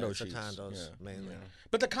the yeah, condo it's the sheets. condos Yeah. mainly.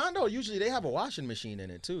 But the condo usually they have a washing machine in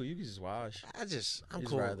it too. You can just wash. I'm He's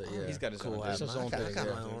cool. rather- yeah. He's got his cool. own. I It's his own got thing, my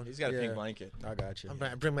yeah. own. He's got a Yeah. pink blanket. I got you.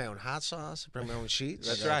 I bring my own hot sauce. I bring my own sheets.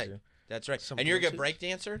 That's got right. you. That's right. Some And you're a good Bluetooth. break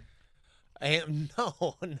dancer?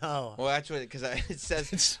 No. Well, that's what because it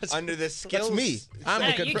says under the skills. That's me. I'm a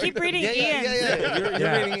Yeah, good you break keep reading Yeah. Ian. You're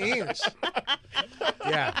Yeah. reading Ian's.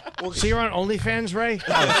 Yeah. So you're on OnlyFans, Ray?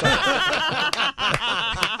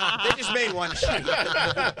 They just made one sheet.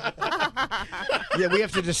 Yeah, we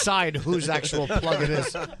have to decide whose actual plug it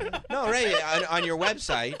is. No, Ray, on your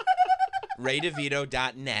website,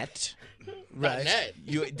 raydevito.net. Right. Net.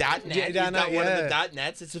 You .net. Yeah, You've got .net, one of the yeah.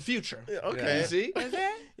 .nets. It's the future. Okay. You see? Is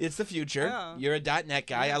it? It's the future. Oh. You're a .net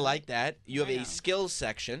guy. I like that. You have I a know. skills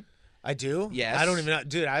section. I do. Yes. I don't even know,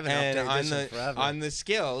 dude. I haven't And updated on this in forever. on the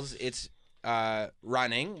skills, it's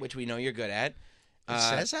running, which we know you're good at. it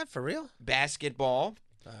says that for real? Basketball,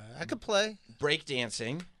 I could play.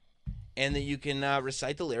 breakdancing, and that you can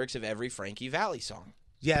recite the lyrics of every Frankie Valli song.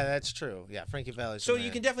 Yeah, that's true. Yeah, Frankie Valli's. So the you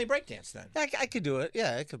man. can definitely breakdance then. I could do it.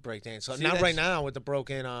 Yeah, I could break dance. See, Not that's- right now with the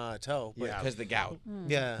broken toe. But Because the gout.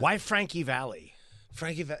 yeah. Why Frankie Valli?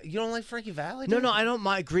 Frankie Valli? You don't like Frankie Valli? No, dude? no, I don't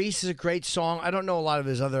mind. Grease is a great song. I don't know a lot of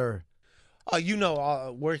his other... Oh, you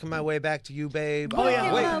know, working my way back to you, babe. Oh,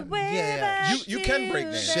 yeah. Wait, yeah. You can break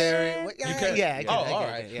dance. Sharing. You can. Yeah, I can. Oh, I all can,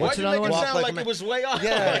 right. yeah. Why'd you another make it one? sound Walk like like it was way off?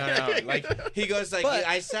 Yeah. No. Like he goes like But-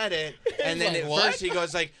 I said it, and then like, at what? first he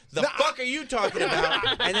goes like, "The fuck are you talking about?"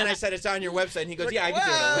 And then I said it's on your website, and he goes, "Yeah, I can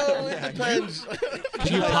do it." Well, it depends.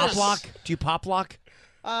 Do you pop lock? Do you pop lock?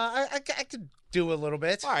 I could do a little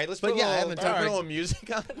bit. All right, let's But put yeah, I a haven't little, done put a it. little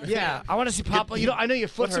music on. Yeah, I want to see pop. You know, I know your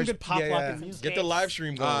foot What's some hurts. good pop Yeah, lock yeah. and music? Get the live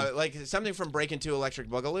stream going. Like something from Break Into Electric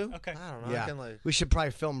Boogaloo. Okay. I don't know. I Yeah, can like. we should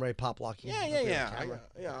probably film Ray pop locking. Yeah. You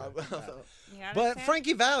But understand?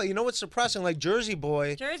 Frankie Valli, you know what's depressing? Like Jersey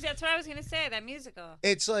Boy, Jersey, that's what I was going to say, that musical.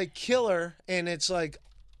 it's like killer, and it's like.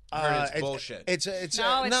 heard it's bullshit. It's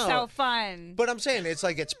No, it's no. so fun. But I'm saying it's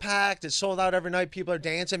like it's packed, it's sold out every night. People are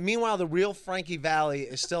dancing. Meanwhile, the real Frankie Valli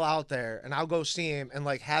is still out there, and I'll go see him in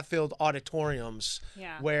like half-filled auditoriums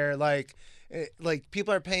Yeah. where like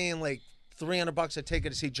people are paying like $300 a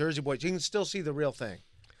ticket to see Jersey Boys. You can still see the real thing,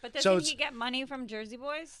 But so doesn't it's- he get money from Jersey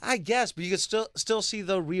Boys? I guess. But you can still see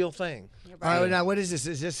the real thing. You're All right, right. now what is this?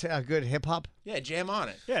 Is this good hip hop? Yeah, jam on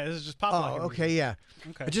it. Yeah, this is just pop Oh, lock. okay, yeah.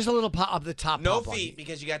 Okay. Just a little pop up the top. No pop lock. feet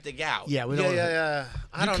because you got the gout. Yeah, we don't. Yeah.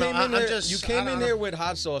 I don't know. came I'm in there, just. you I came don't in know. there with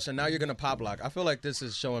hot sauce, and now you're gonna pop lock. I feel like this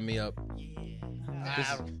is showing me up.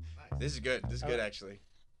 This is good. This is good actually.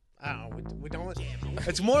 I don't know. We don't.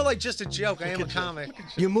 It's more like just a joke. I am a comic.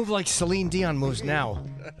 You move like Celine Dion moves now.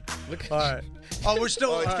 All right. Oh, we're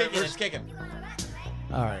still. Oh, it's all right, kicking. It's kicking.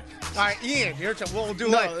 All right. All right, Ian, your turn. We'll do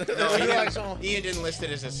No, like. Ian didn't list it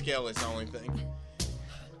as a skill. It's the only thing.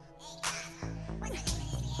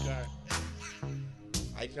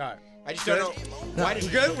 I just don't know. Why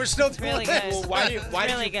did Good. We're still Really doing good. this. Why did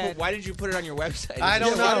Really you good. why did you put it on your website? I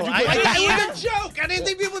don't Why know. did you I, put it- it was a joke. I didn't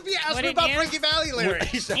think people would be asking me Wouldn't about you? Frankie Valli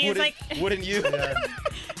lyrics. He's like, Wouldn't you?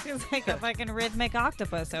 he's like a fucking rhythmic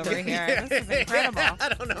octopus over here. This is incredible. I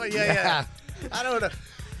don't know. Yeah. I don't know.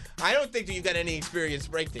 I don't think that you've got any experience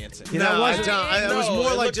breakdancing. You know, No, it I wasn't- don't. It No, was more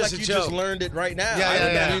it like looked just a you joke. just learned it right now. Yeah, I yeah,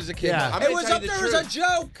 when yeah. the music came Yeah. on. I'm It gonna was tell up you the there as a truth.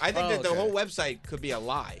 joke. I think that the okay. whole website could be a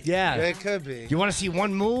lie. Yeah. It could be. You want to see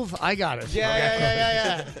one move? I got it.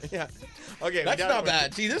 Yeah. Yeah. Okay. That's not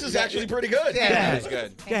bad. See, this is actually pretty good. Yeah. That was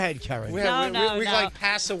good. Go ahead, Karen. We No, like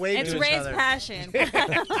pass away It's to each Ray's other. passion.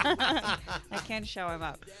 I can't show him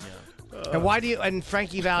up. And why do you and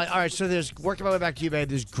Frankie Valley? All right, so there's working my way back to you, babe.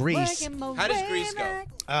 There's Grease. How does Grease go?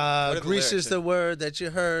 Grease the lyrics? is the word that you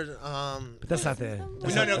heard. But that's not the.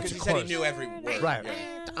 No, because he said he knew every word. Right.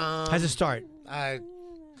 How's it start?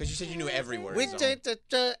 Because you said you knew every word. We so. take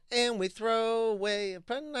the and we throw away.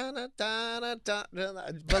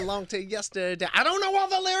 Belong to yesterday. I don't know all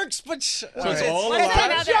the lyrics, but it's all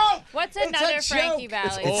about What's another Frankie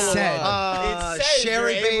Valley It's song? sad. It says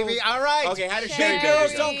Sherry you're able- baby. All right. Okay, how does Sherry Sherry Big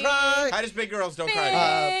girls Baby don't go? cry. How does Big Girls Don't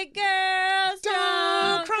Cry? Big girls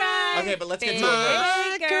don't cry. Okay, but let's get to a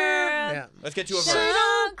verse. Big girl. Yeah. Let's get to a She verse.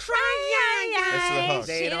 don't cry. That's the hook.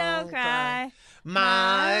 She They don't don't cry.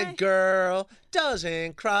 My girl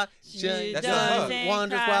doesn't cry. She That's the hook. doesn't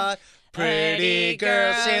Wonders cry. why. Pretty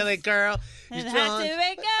girl, silly girl. And have to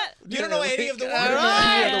wake up. You don't know any of the words. All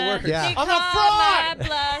right. Yeah. She I'm a called fraud. my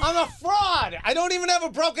bluff. I'm a fraud. I don't even have a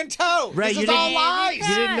broken toe. Ray, this you is all didn't- lies.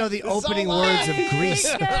 You didn't know the It's all opening lies. words of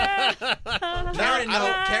Grease.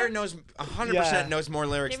 Karen knows 100% knows more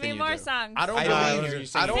lyrics Give than me you more do. songs. I don't I don't believe hear you I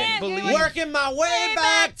sing don't it. believe. Working my way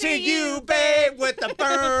back to you, babe, with the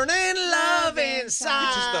burning love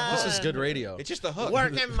inside. This is good radio. It's just the hook.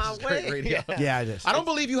 Working my Great way. radio. Yeah, it is. I don't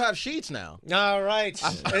believe you have sheets now. All right.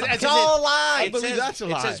 It's Because all lies. I believe that's a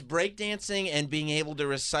lie. It says breakdancing and being able to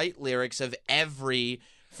recite lyrics of every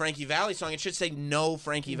Frankie Valli song. It should say no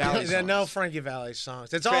Frankie Valli There are songs. no Frankie Valli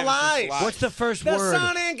songs. It's all Travis, lies. it's a lie. What's the first The word?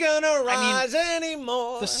 sun ain't gonna rise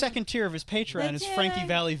anymore. The second tier of his Patreon is Frankie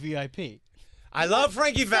Valley VIP. I love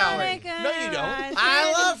Frankie Valli. No, you don't.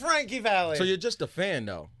 I love Frankie Valli. So you're just a fan,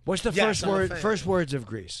 though. What's the Yes, first I'm a word? fan. First words of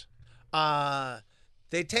Grease.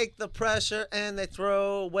 They take the pressure and they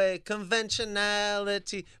throw away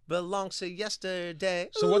conventionality. Belongs to yesterday.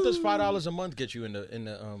 So what does $5 a month get you in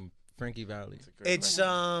the Frankie Valley? It's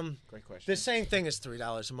Great question. the same thing as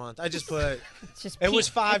 $3 a month. I just put It's just it was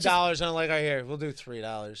peak. $5 and I'm like, all right, here, we'll do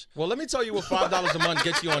 $3. Well, let me tell you what $5 a month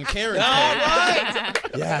gets you on Kerryn's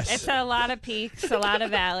page. Yes. It's a lot of peaks, a lot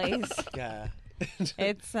of valleys. Yeah.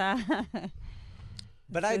 It's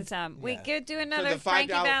But we could do So another the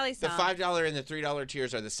Frankie $5 Valley the song. $5 and the $3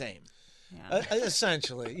 tiers are the same.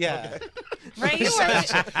 essentially, yeah. Right? You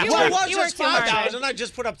Well, work it was just too hard. $5 and I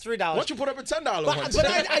just put up $3. Why don't you put up a $10 one? But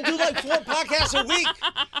I do like 4 podcasts a week.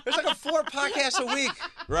 There's like a 4 podcasts a week.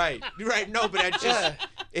 Right. No, but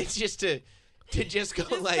it's just to just go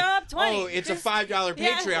like, go up 20. oh, it's Just- a $5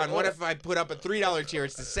 yeah. Patreon. What if I put up a $3 tier?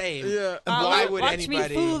 It's the same. Yeah. Why would Watch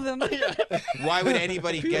anybody? me fool them. Why would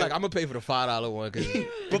anybody People get? like, I'm gonna pay for the $5 one because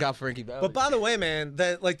you got Frankie Valley. But by the way, man,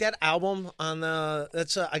 that album on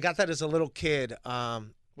the I got that as a little kid.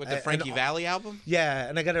 With the Frankie Valli album? Yeah,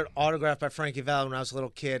 and I got it autographed by Frankie Valli when I was a little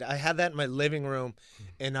kid. I had that in my living room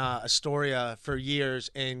in Astoria for years,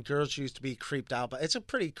 and girls used to be creeped out. But it's a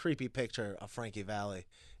pretty creepy picture of Frankie Valli,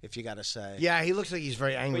 if you got to say. Yeah, he looks like he's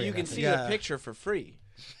very angry. But you in can that see thing. the picture for free.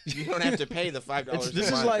 You don't have to pay the $5. this a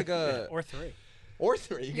is month. like Or 3. or $3.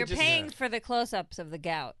 You You're can just- paying for the close-ups of the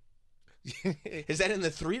gout. Is that in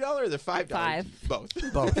the $3 or the $5? 5.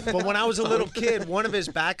 Both. Both. But when I was a little kid, one of his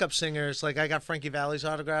backup singers, like I got Frankie Valli's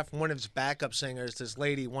autograph, and one of his backup singers, this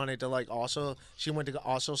lady wanted to she went to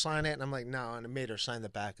also sign it, and I'm like, no, and I made her sign the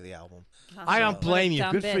back of the album. I don't blame you.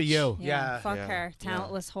 Dumb Good for bitch. you. Yeah. Fuck her.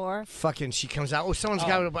 Talentless whore. Fucking, she comes out. Oh, someone's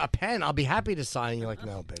got a pen. I'll be happy to sign. You're like,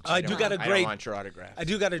 no, bitch. I do got a I great, don't want your autograph. I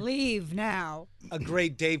do got Leave now. a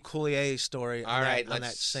great Dave Coulier story. All right, on let's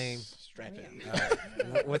that same. strap in.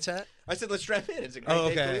 What's that? I said let's strap in. It's a great Oh,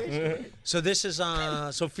 Dave okay. Coulier story. So this is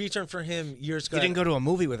so featuring for him years ago. You didn't go to a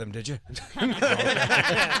movie with him, did you?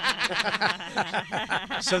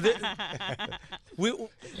 So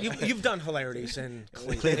you've done hilarities in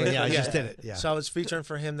Cleveland, yeah, I just did it, yeah. So I was featuring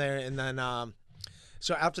for him there, and then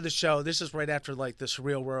so after the show, this is right after like the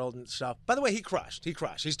Surreal World and stuff. By the way, he crushed.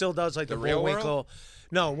 He still does like the Real World? Bullwinkle.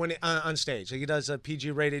 No, when on stage, he does a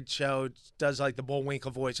PG-rated show, does like the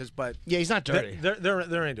Bullwinkle voices, but Yeah, he's not dirty.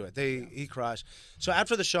 they're into it. He crushed. So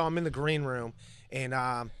after the show, I'm in the green room, and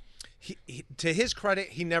he to his credit,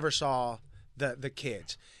 he never saw the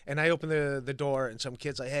kids. And I open the door, and some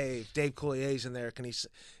kid's like, "Hey, Dave Coulier's in there. He's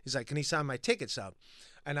like, can he sign my tickets up?"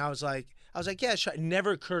 And I was like, "Yeah, sure." It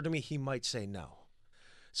never occurred to me he might say no.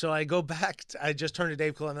 So I go back. I just turned to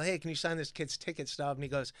Dave Coulier. I'm like, "Hey, can you sign this kid's ticket stub?" And he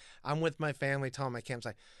goes, "I'm with my family." Tell him I can't.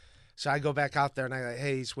 Like, so I go back out there, and I go,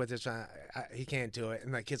 "Hey, he's with us. He can't do it."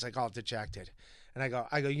 And the kid's like all dejected. And I go,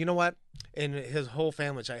 you know what? And his whole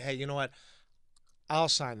family's like, "Hey, you know what? I'll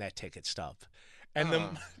sign that ticket stub." And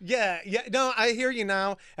no, I hear you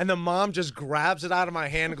now. And the mom just grabs it out of my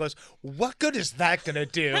hand and goes, "What good is that gonna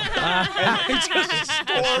do?" And they just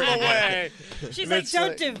storm away. She's And like, it's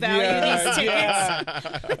don't devalue these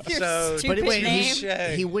tickets. Your So, stupid But wait,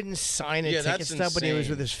 name. he wouldn't sign a Yeah, ticket that's stub when he was insane.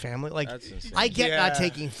 with his family. Like, That's insane. I get not Yeah.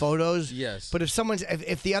 taking photos. Yes. But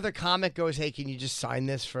if the other comic goes, hey, can you just sign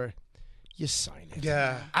this for? You sign it.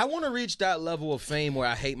 yeah. I want to reach that level of fame where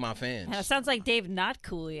I hate my That fans. sounds like Dave not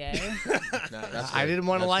cool yet. Nah, that's I good. didn't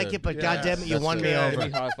want to That's like good. it, but Yeah. goddamn it, you That's won good. me Give me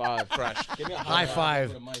over. a high five. Fresh. Give me a High five.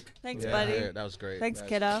 for the mic. Thanks, Yeah, buddy. yeah, that was great. Thanks,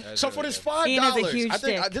 kiddo. So for this Ian has a $5, huge I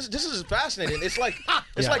think dick. this is fascinating. It's like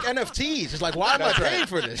Yeah. like NFTs. It's like why am I paying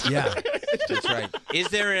for this? Yeah. That's right. Is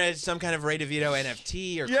there some kind of Ray DeVito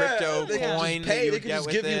NFT or Yeah, crypto they can coin just that pay. you They would can get just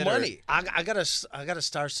with give you it, or money. I gotta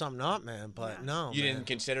start something up, man. But no, You man. didn't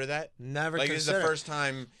consider that? Never Like, this is the considered. first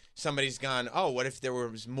time somebody's gone, oh, what if there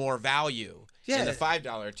was more value in Yeah. the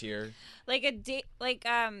 $5 tier? Like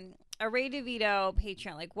a Ray DeVito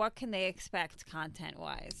Patreon. Like, what can they expect content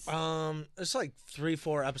wise? It's like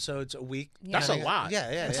 3-4 episodes a week. That's a Yeah. lot. Yeah,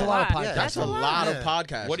 yeah. That's yeah. a lot of Wow. podcasts. That's a lot of Yeah.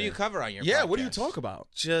 podcasts. What do you cover on your Yeah, podcast? what do you talk about?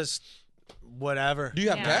 Just whatever. Do you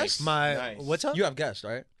have Yeah. guests? Nice. What's up? You have guests,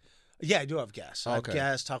 right? Yeah, I do have guests. I have Okay.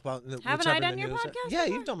 guests, talk about Haven't whichever I done the your news- podcast Yeah,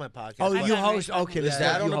 before? you've done my podcast. Oh, I've you done host? Ray Okay, Feehan. this Is is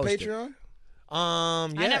that on the you hosted. Patreon? Yeah,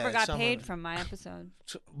 I never got some paid of- from my episode.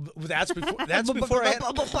 That's before. That's before.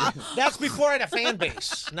 That's before I had a fan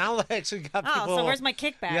base. Now I actually got Oh, people. so where's my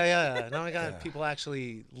kickback? Yeah. Now I got people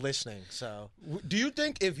actually listening. So Do you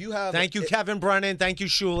think if you have thank you, Kevin Brennan. Thank you,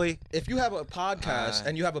 Shuley. if you have a podcast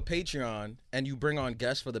and you have a Patreon and you bring on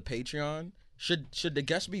guests for the Patreon, should the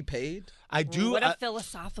guests be paid? I do. What a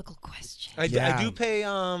philosophical question. I Yeah. do pay.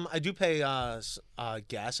 I do pay. Gas.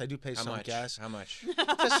 I do pay How some much? gas. How much?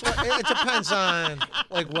 Just, it depends on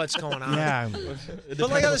like what's going on. Yeah.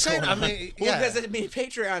 But like I was saying, I mean, Well, yeah. because I mean,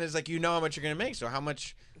 Patreon is like, you know how much you're going to make. So how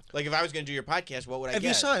much, like if I was going to do your podcast, what would I If get?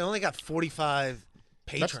 you saw, I only got 45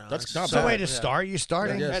 patrons. that's not So bad. way to start. You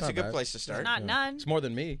starting? Yeah. That's it's a not good bad. place to start. Not none. It's more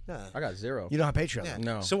than me. Yeah. I got 0. You don't have Patreon. Yeah.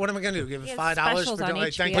 No. So what am I gonna do? Give He him has $5 specials for on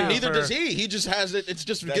like, thank HBO. you But neither for- does he. He just has it. It's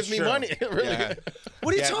just That's gives me true. money. Really. Yeah.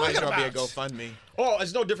 What are you Yeah, talking might as well about? be a GoFundMe. Oh,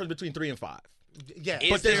 it's no difference between 3 and 5. Yeah. Is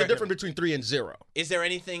But there's there- a difference between 3 and 0. Is there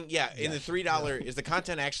anything? Yeah, in the $3, is the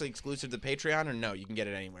content actually exclusive to Patreon, or no? You can get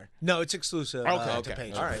it anywhere. No, it's exclusive. Okay. To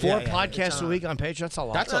Patreon. All right. Four Yeah, yeah, podcasts it's a on- week on Patreon. That's a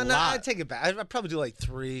lot. That's a No, lot. I take it back. I probably do like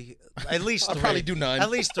 3, at least 3. I'll probably do none. At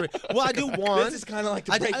least 3. Well, I do one. This is kind of like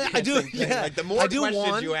the I breakdancing do. thing. Yeah. Like the more I do questions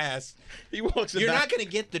one. you ask, He walks in you're back. not going to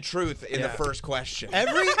get the truth in the Yeah. first question. But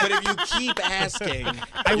if you keep asking,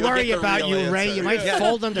 I you'll worry get the about real you, Ray. answer. You might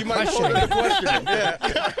fold under questioning.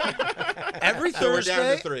 every So we're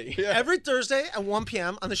down to Thursday, 3. every Thursday at 1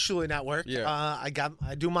 p.m. on the Shuley Network, Yeah. I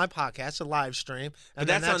do my podcast, a live stream, But and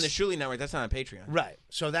that's then on the Shuley Network. That's not on Patreon. right.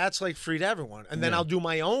 So that's like free to everyone, and then I'll do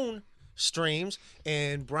my own streams.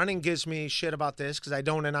 And Brennan gives me shit about this because I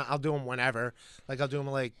don't, and I'll do them whenever. Like I'll do them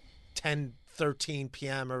like 10-13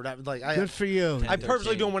 p.m. or whatever. Like Good for you. I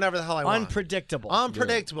purposely do them whenever the hell I want. Unpredictable.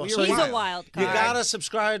 Unpredictable. He's So a you, wild you card. gotta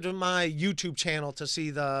subscribe to my YouTube channel to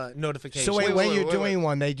see the notifications. So when wait, you're wait, doing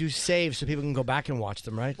one, they do save so people can go back and watch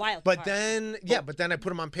them, right? Wild But card. then, but then I put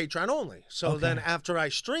them on Patreon only. So then after I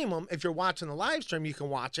stream them, if you're watching the live stream, you can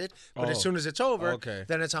watch it. But as soon as it's over, Okay.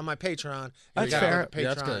 then it's on my Patreon. And That's you gotta fair. go to Patreon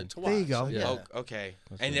Yeah, that's good. to watch. There you go. So, yeah. Oh, okay.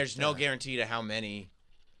 And there's no guarantee to how many.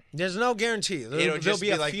 There's no guarantee. It'll There'll just be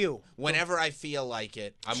a like, few. whenever I feel like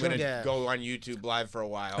it, I'm going to Yeah. go on YouTube live for a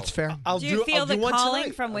while. That's fair. I'll do you feel I'll the do one calling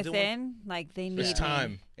tonight. from I'll do one- within? Like they need It's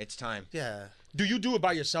time. It's time. Yeah. Do you do it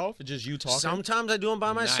by yourself? It's just you talking? Sometimes I do them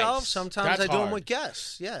by myself. Nice. Sometimes That's I do them hard. with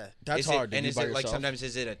guests. Yeah. That's Is hard. It, and to do is by it like yourself. sometimes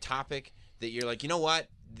is it a topic that you're like, you know what?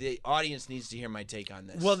 The audience needs to hear my take on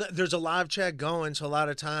this. Well, there's a live chat going, so a lot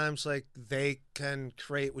of times, like they can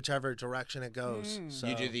create whichever direction it goes. So.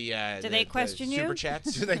 you do the. Do they question you? Super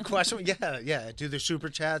chats? Do they question me? Yeah. Do the super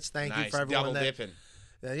chats. Thank you Nice. for everyone Double that. dipping.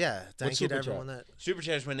 Yeah. Thank you to super everyone chat? that. Super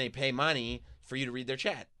chat is when they pay money for you to read their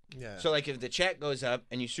chat. Yeah. So like if the chat goes up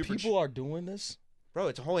and you super People are doing this? bro,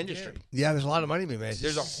 it's a whole industry. Yeah, there's a lot of money to be made.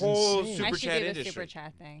 There's a whole insane. super I should chat do the industry. super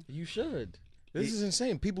chat thing. You should. This is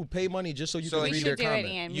insane. People pay money just so you So, can like, We read their should do comment.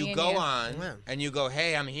 it, Ian. Me You and go you. on Yeah. and you go,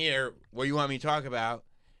 "Hey, I'm here. What do you want me to talk about?"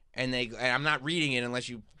 And I'm not reading it unless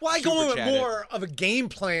you. Well, I super go in with chat it. more of a game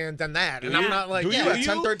plan than that, and Do I'm you? not like. Do you yeah, at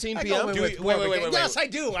 10:13 I p.m.? go in Do with you- more of a wait, game- wait. Yes, I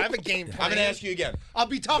do. I have a game plan. I'm gonna ask you again. I'll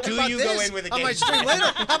be talking Do about you this go in with a on my game stream plan?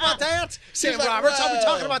 later. How about that, Sam like, Roberts? I'll be "Whoa."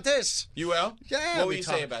 talking about this. You will? Yeah. What will you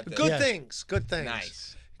say about this? Good Yeah. things. Good things.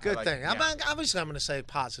 Nice. I Good like- thing. yeah. Obviously, I'm going to say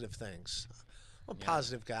positive things. I'm a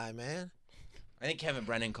positive guy, man. I think Kevin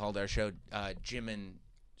Brennan called our show Jim and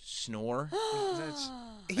Snore.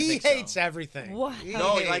 He think so. hates everything. What?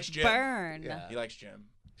 No, he likes Jim. Burn. Yeah. He likes Jim.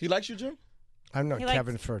 He likes you, Jim? I've known He likes-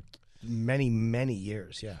 Kevin for many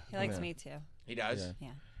years. Yeah. He likes me too. He does. Yeah.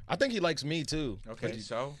 I think he likes me too. Okay,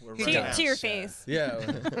 so we're He right does. now. To your face. Yeah.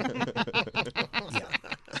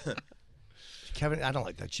 Kevin, I don't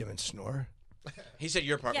like that Jim and snore. He said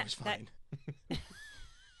your part Yeah, was that- fine.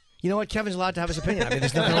 You know what? Kevin's allowed to have his opinion. I mean,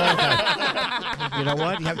 there's nothing wrong with that. You know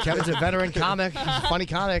what? Kevin's a veteran comic. He's a funny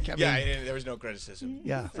comic. I Yeah, mean, there was no criticism.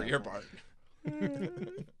 Yeah. For your part.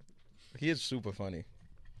 He is super funny.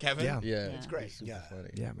 Kevin? Yeah. Yeah. It's great. He's super funny.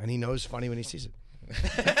 yeah, and he knows funny when he sees it.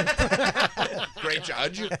 Great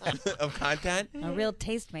judge of content. A real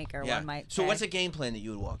tastemaker, Yeah. one might So say. what's a game plan that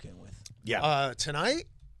you would walk in with? Tonight?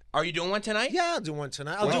 Are you doing one tonight? Yeah, I'll do one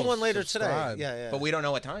tonight. I'll Well, do one later subscribe. today. Yeah. But we don't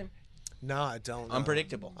know what time. No, I don't know.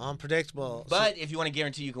 Unpredictable. Unpredictable. But if you want to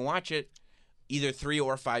guarantee you can watch it, either $3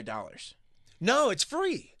 or $5. No, it's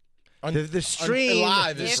free. The stream.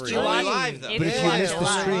 live is If free. you Only want- live, though. if But if you you want miss it the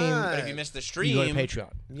live. stream, But if you miss the you stream, go to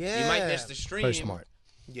Patreon. Yeah. you might miss the stream. Very smart.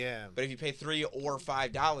 Yeah. But if you pay $3 or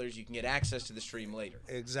 $5, you can get access to the stream later.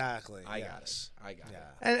 Exactly. I got yes. it. I got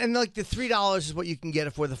it. And like the $3 is what you can get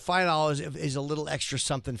it for. The $5 is a little extra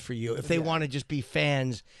something for you if they want to just be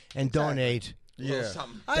fans and donate. Yeah.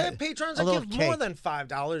 Something. I have patrons a that little give more cake. than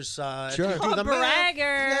 $5. Sure. If you do the math. bragger.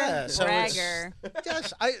 Yeah, so it's- Bragger.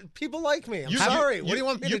 Yes, people like me. I'm You- sorry. you- what do you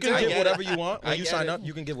want me You to can do? give whatever you want. I When you get sign it. up,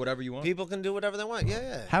 you can give whatever you want. People can do whatever they want.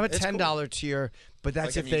 Yeah. Have a It's $10 cool. tier, but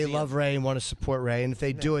that's Like a if they museum. love Ray and want to support Ray. And if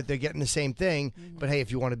they do it, they're getting the same thing. But hey, if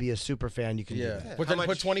you want to be a super fan, you can do Yeah. that. But then How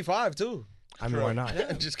put much- 25 too. I mean, why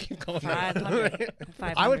not? Just keep going. 500.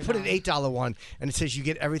 I would put an $8 one, and it says you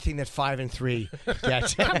get everything that 5 and 3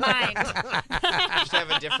 get. Combined. Just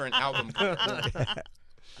have a different album cover.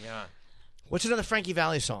 Yeah. What's another Frankie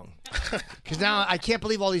Valli song? Because now I can't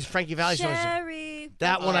believe all these Frankie Valli songs. Sherry.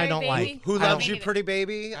 That one I don't Baby. like. Who I loves don't- you, pretty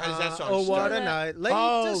baby? How does that song Oh, what start? a night. Late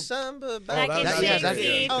Oh. December. Back in that's- yeah, that's-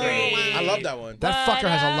 63. I love that one. That fucker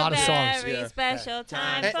has a lot of songs. Very Yeah. special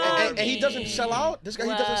time And, for and he me. doesn't sell out. This guy, he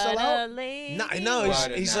doesn't sell What out. a lady. No, I know.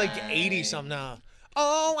 What a He's like night. 80 something now.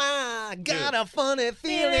 Oh, I got Dude. a funny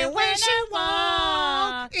feeling when she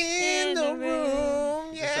walked in the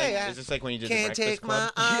room. Is Yeah. this like when you did Can't the Breakfast take my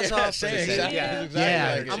Club? eyes Yeah, off same, of exactly. it. Yeah. Yeah.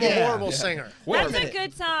 Exactly. I'm Yeah. a horrible singer. Wait a That's a minute.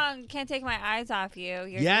 good song. Can't take my eyes off you.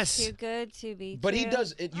 You're Yes. just too good to be But he true.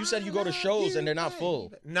 does. You said you go to shows and they're not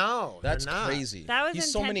full. No, That's they're not. crazy. That was He's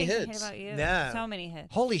in so 10 many Things I Hate hits. About You. Yeah. So many hits.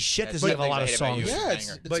 Holy shit, That's does he have a 10 lot of Things I Hate About songs? You is a Yeah, it's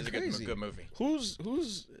banger. but It's a crazy. good movie. Who's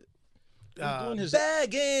doing his?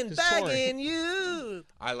 begging his begging you.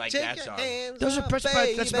 I like Take that your song. hands Those are up, that's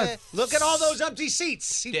about- that's baby. about- Look at all those empty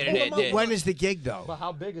seats. He Did pulled it, them up. did. When is the gig though? But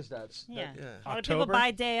how big is that? Yeah. Yeah. A lot of people October?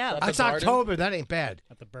 buy day of. That's the Garden? October. That ain't bad.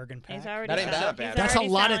 At the Bergen Pack. He's already That ain't selling- bad. he's That's a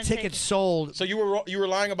already lot of selling tickets sold. So you were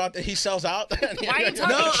lying about that he sells out? Why are you talking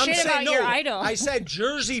No, I'm shit saying about no. your idol? I said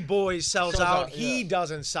Jersey Boys sells out. out, He yeah.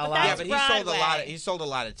 doesn't sell But out. Yeah, that's but he sold a lot. Broadway. He sold a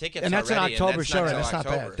lot of tickets. And that's an already, October and show. till That's not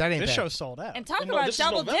October. bad. That ain't This bad. show's sold out. and talk No, about this is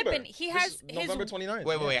double November. dipping. He This has is his November 29th.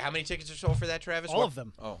 Wait. How many tickets are sold for that, Travis? All What? of them.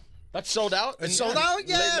 Oh. That's sold out. It's sold out?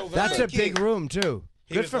 Yeah, Late November. That's a Thank you. big room too.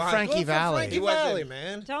 He Good was for lying. Frankie Good for Valli. Frankie He wasn't- Valli,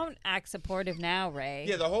 man. Don't act supportive now, Ray.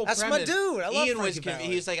 Yeah, the whole That's my premise. dude. I love Ian was. Frankie Valli.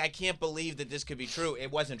 He was like, I can't believe that this could be true.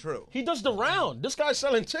 It wasn't true. He does the round. This guy's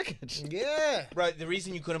selling tickets. Yeah. Bro, the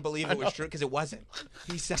reason you couldn't believe it was true because it wasn't.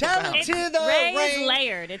 He said Tell about me it. to the Ray rain. is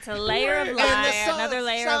layered. It's a layer of And the lie, sun- another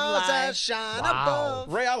layer of stars lie. that shine Wow.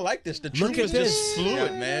 above. Ray, I like this. The Look truth at is this. just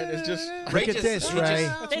fluid, man. It's just. Look at this,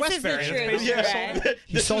 Ray. This is the truth, Ray.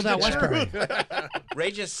 He sold out Westbury.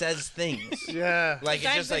 Ray just says things. Yeah. Like it's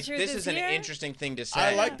Sometimes just the like truth this is is an here. interesting thing to say.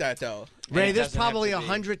 I like that though. Ray, it there's doesn't have probably to be.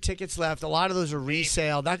 100 tickets left. A lot of those are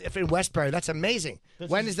resale. That if in Westbury, that's amazing.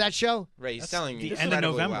 When is that show? Ray, he's telling me the end of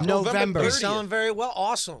incredibly November. well. November. He's selling very well.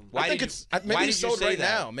 Awesome. Why I think did it's you, maybe why it's did you sold say right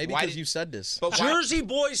that? now. Maybe Why because did- you said this. But why, Jersey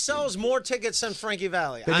Boys sells more tickets than Frankie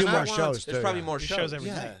Valli. They do I'm more not shows, lying. too. there's probably more He shows. shows every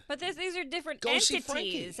Yeah. night. But these are different Go see entities.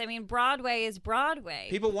 Frankie. I mean, Broadway is Broadway.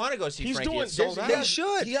 People want to go see He's Frankie. doing. It's sold there's- out. They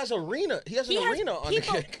should. He has arena. He has an He has arena on the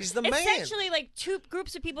people- kick. He's the man. Essentially, like two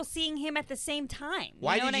groups of people seeing him at the same time.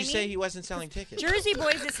 Why you know did what you I say mean? he wasn't selling tickets? Jersey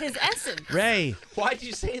Boys is his essence. Ray, Why did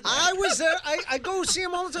you say that? I was there. I go see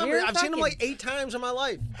him all the time. You're I've seen him fucking- like 8 times in my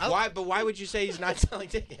life. Why? But why would you say he's not selling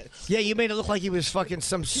tickets? yeah, you made it look like he was fucking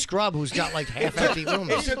some scrub who's got like half-empty It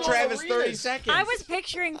rooms. took Travis 30 seconds. I was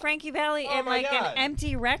picturing Frankie Valli in my like God. an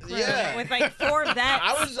empty rec room Yeah. with like 4 vets.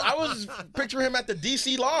 I was picturing him at the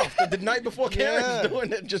DC loft the night before Kerryn's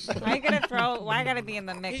doing it. Just I gotta throw. I gotta be in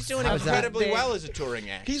the mix. He's doing of incredibly big- well as a touring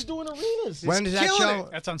act. he's doing arenas. When does that killing show?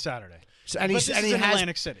 That's on Saturday. So, and But he's this and is he in has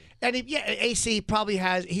Atlantic City. And AC probably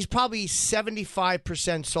has. He's probably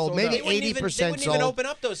 75% sold, maybe They wouldn't 80% even sold. open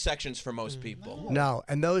up those sections for most people. No,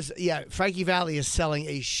 and those, Frankie Valli is selling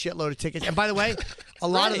a shitload of tickets. And by the way, a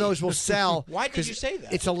lot of those will sell. Why did you say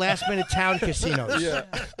that? It's a last-minute town casinos.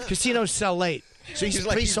 Casinos sell late. So he's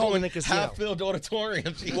pre-sold in the casino. Half-filled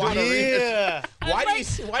auditoriums. Yeah. Why do you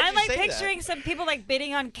say I'm like that? picturing some people like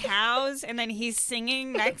bidding on cows, and then he's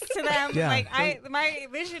singing next to them. Yeah. Like my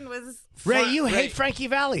vision was. Ray, you hate Frankie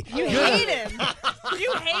Valli. You hate him.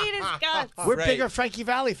 You hate his guts. We're Ray. bigger Frankie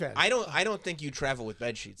Valli fans. I don't think you travel with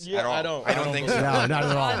bed sheets Yeah, at all. I don't think so. No, not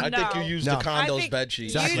at all. I think you use No. the condos think bed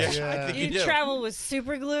sheets. Exactly. I think you You do. travel with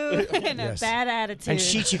super glue and a Yes. bad attitude. And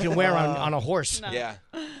sheets you can wear on a horse. No.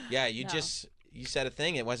 Yeah, you said a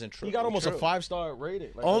thing. It wasn't true. He got almost true. a 5-star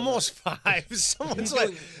rating. Like, Almost 5. Someone's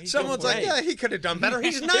like, he's someone's doing like, great. yeah, he could have done better.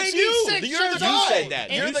 He's you. 96 You're years the You old. said that.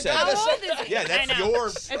 And You You're the said guy that. that How old is he? Yeah, that's I know. your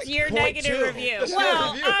That's your point negative too. review. That's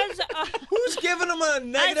Well, your review. Who's giving him a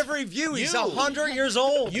negative review? He's You. 100 years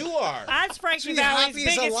old. You are. as Frankie He's Valli's happy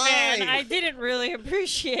he's biggest fan, alive. I didn't really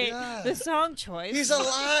appreciate Yeah. the song choice. He's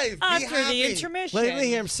alive. Be after happy. the intermission. Let me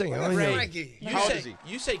hear him sing. Let me hear him. Frankie. You How old say is he?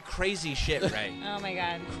 you say crazy shit, Ray. Oh my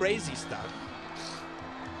god. Crazy stuff.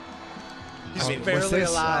 He's I mean, what's barely this?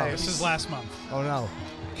 alive. This is last month. Oh no,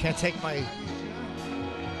 can't take my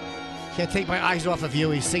eyes off of you.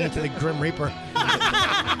 He's singing to the Grim Reaper.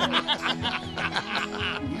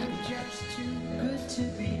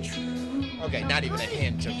 Okay, not even a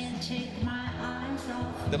hint of.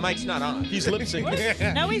 The mic's not on. He's lip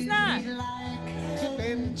syncing. No, he's not.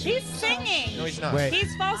 He's singing. No, he's not. Wait.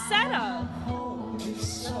 He's falsetto.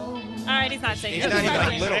 All right, he's not singing. He's not even a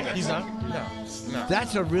Fucking- little bit. He's not. No,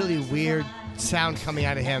 That's a really weird sound coming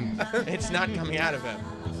out of him. it's not coming out of him.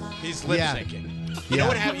 He's lip Yeah. syncing. You know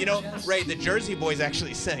what happened? You know, Ray, the Jersey Boys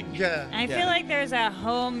actually sing. Yeah. I feel like there's a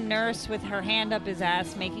home nurse with her hand up his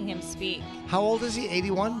ass making him speak. How old is he?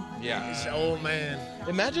 81? Yeah. He's an old man.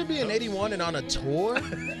 Imagine being 81 and on a tour.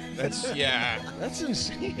 That's That's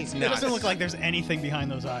insane. It's It nuts. doesn't look like there's anything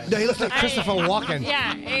behind those eyes. No, he looks like Christopher Walken.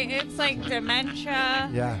 Yeah, it's like dementia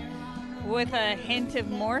Yeah. with a hint of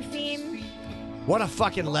morphine. What a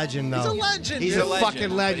fucking legend, though. He's a legend. He's He's a a legend, fucking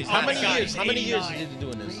but legend. he's How not many a guy. years? How many years 89. did he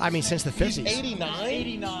doing this? I mean, since the 50s. 89.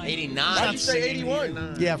 89. 89. Why'd you say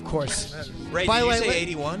 81? Yeah, of course. Ray, By did the you way, say let-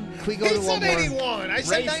 81? Can we go He to one said more? 81. I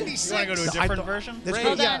said Ray, 96. You want to go to a I different thought- version? Let's Ray, go-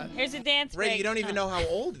 Hold yeah. on, here's a dance Ray, break. you don't even know how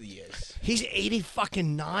old he is. He's 80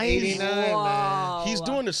 fucking 9. 89, man. Whoa. He's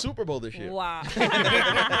doing the Super Bowl this year. Wow.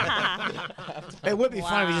 It would be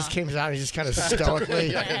fun if he Wow. just came out and he's just kind of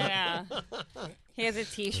stoically. Yeah. He has a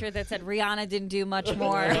T-shirt that said Rihanna didn't do much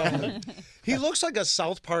more. He looks like a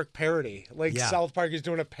South Park parody. Like Yeah. South Park is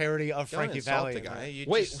doing a parody of Don't Frankie insult Valli. the guy. You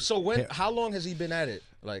Wait, just- so when? How long has he been at it?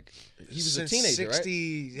 Like he was Since a teenager,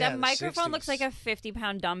 60, right? yeah, The microphone 60s. looks like a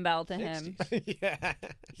 50-pound dumbbell to him. Yeah. Yeah,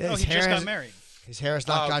 Oh, his he hair just got has- married. His hair is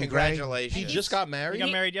not gone gray. congratulations. He just got He married.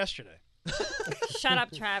 got married yesterday. Shut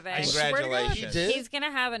up, Travis. Congratulations. He did? He's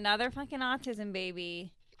gonna have another fucking autism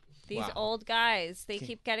baby. These Wow. old guys, they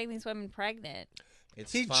keep getting these women pregnant.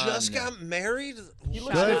 It's He fun. just got married?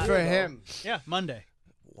 Good for him. Yeah, Monday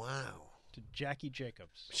Wow. to Jackie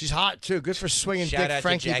Jacobs. She's hot, too. Good for swinging Shout dick out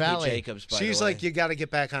Frankie to Jackie Valli. Jacobs, by She's the way. like, you got to get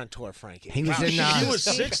back on tour, Frankie. He was in. She was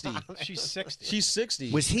 60. She's 60. She's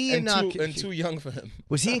 60. Was he and in, too, and too young for him?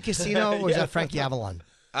 Was he in Casino or was that Frankie Avalon?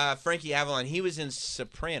 Frankie Avalon. He was in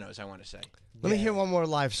Sopranos, I want to say. Let me hear one more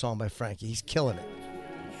live song by Frankie. He's killing it.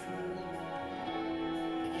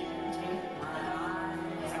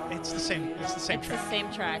 It's the same. It's the same It's the track.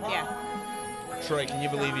 same track, yeah. Troy, can you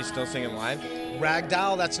believe he's still singing live?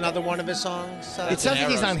 Ragdoll, that's another one of his songs. It sounds like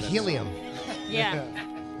he's on Aerosmith. helium. Yeah.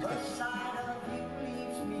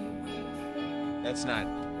 That's not.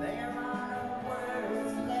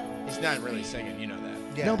 He's not really singing, you know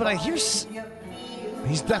that. Yeah. No, but I hear.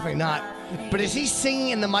 He's definitely not. But is he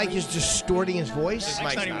singing and the mic is distorting his voice? His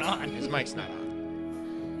Mic's mic's not even on. His mic's not on.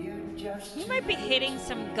 He might be hitting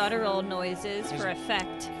some guttural noises for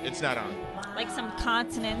effect. It's not on. Like some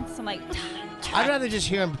consonants, some like I'd rather just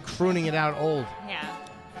hear him crooning it out old. yeah.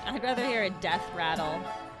 I'd rather hear a death rattle.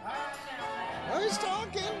 Oh, he's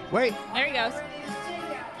talking. Wait, There he goes.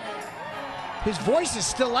 his voice is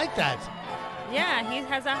still like that. Yeah, he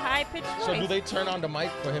has a high pitched voice. So do they turn on the mic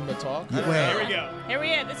for him to talk? Wait. There we go. Here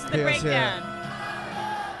we are. This is the Yes, yeah. breakdown.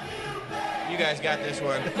 You guys got this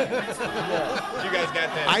one. You guys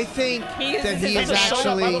got this. I think that he is Sold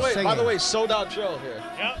actually singing. By the way, sold out show here.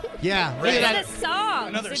 Yeah. Look Ray, at that. It's a song.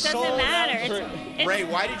 It doesn't matter. It's, Ray,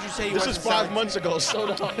 why did you say he This wasn't was 5 selling- months ago.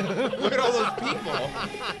 Sold out. Look at all those people.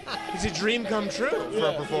 It's a dream come true for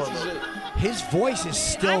a performer. His voice is I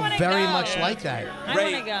still wanna very go. much like that. I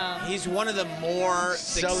Ray, want to go. he's one of the more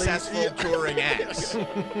successful touring acts.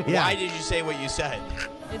 Yeah. Why did you say what you said?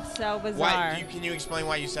 It's so bizarre. Why? Can you explain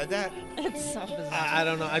why you said that? It's so bizarre. I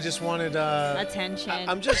don't know. I just wanted. Attention.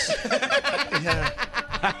 I'm just. Yeah.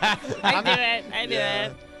 I do it. I do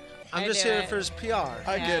it. I'm I just do here it. for his PR.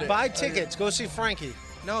 I get it. Buy tickets. Go see Frankie.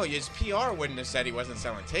 No, his PR wouldn't have said he wasn't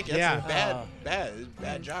selling tickets. Yeah.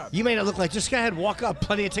 Bad job. You made it look like, just go ahead, walk up,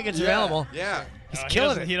 plenty of tickets available. Yeah. He's He killing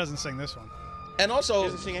doesn't- it. He doesn't sing this one. And also,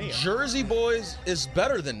 doesn't sing any of it. Jersey Boys is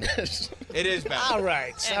better than this. It is bad. All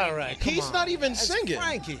right. All right. Come He's on. not even That's singing.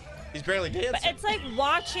 Frankie. He's barely dancing. But it's like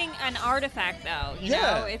watching an artifact, though. You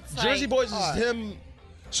Yeah, know? It's Jersey like, Boys is him.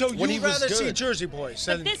 So When he you'd was rather see good. Jersey Boys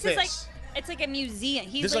But than this is like, it's like a museum.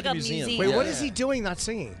 He's This is like, like a a museum. museum. Wait, Yeah. what is he doing not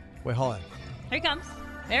singing? Wait, hold on. Here he comes.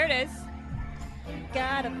 There it is.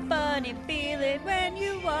 Got a funny feeling when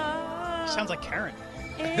you walk. Sounds like Kerryn.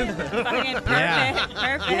 Fucking perfect. Yeah.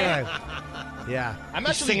 Perfect. Yeah. I'm He's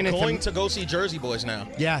actually singing it going to to go see Jersey Boys now.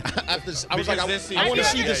 Yeah. After I was like, Because this I want to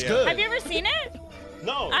seems- see yeah, this yeah. good. Have you ever seen it?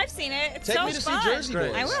 No. I've seen it. It's Take so me to see fun. Jersey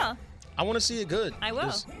Boys. I will. I want to see it good. I will.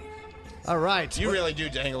 Just- All right. You really do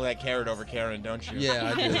dangle that carrot over Kerryn, don't you?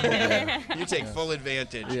 Yeah, I do. Yeah. You take full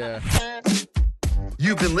advantage. Yeah.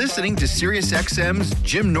 You've been listening to SiriusXM's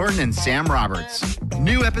Jim Norton and Sam Roberts.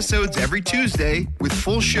 New episodes every Tuesday with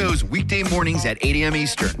full shows weekday mornings at 8 a.m.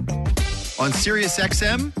 Eastern. On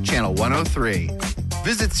SiriusXM, Channel 103.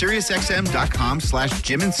 Visit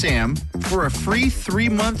SiriusXM.com/Jim and Sam for a free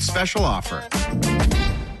 3-month special offer.